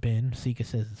 I've never been. Sika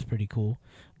says it's pretty cool,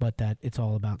 but that it's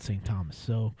all about St. Thomas.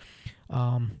 So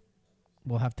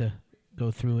we'll have to go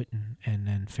through it and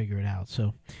then figure it out.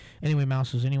 So anyway,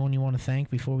 Mouse, is anyone you want to thank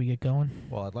before we get going?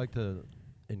 Well, I'd like to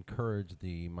encourage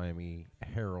the Miami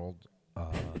Herald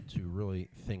to really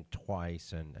think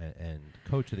twice. And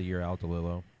Coach of the Year, Al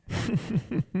DeLillo.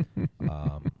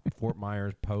 Fort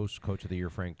Myers Post Coach of the Year,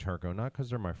 Frank Turco. Not because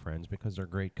they're my friends, because they're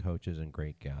great coaches and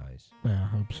great guys. Yeah, I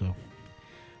hope so.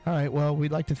 All right, well,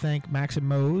 we'd like to thank Max and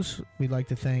Moe's. We'd like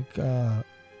to thank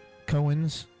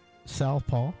Cohen's,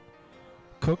 Southpaw,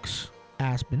 Cook's,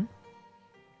 Aspen,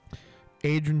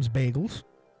 Adrian's Bagels,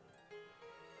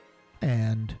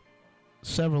 and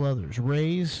several others.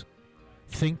 Ray's,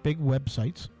 Think Big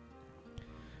websites.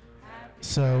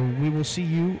 So we will see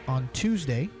you on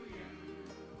Tuesday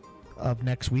of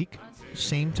next week,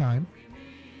 same time,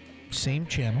 same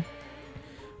channel.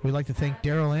 We'd like to thank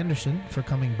Daryl Anderson for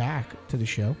coming back to the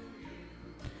show.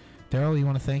 Daryl, you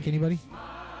want to thank anybody?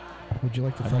 Would you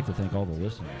like to I'd thank? like to thank all the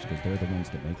listeners because they're the ones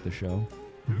that make the show.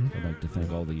 Mhm. I'd like to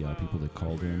thank all the people that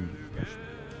called in.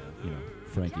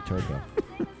 Frankie Turco.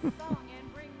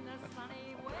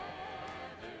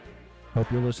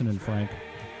 Hope you're listening, Frank.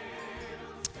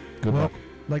 Good luck.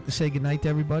 I'd like to say goodnight to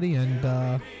everybody, and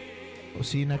we'll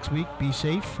see you next week. Be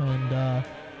safe, and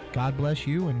God bless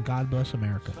you, and God bless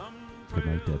America. Good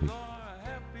night, Debbie.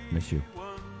 Miss you.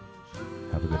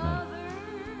 Have a good night.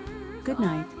 Good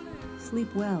night.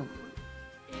 Sleep well.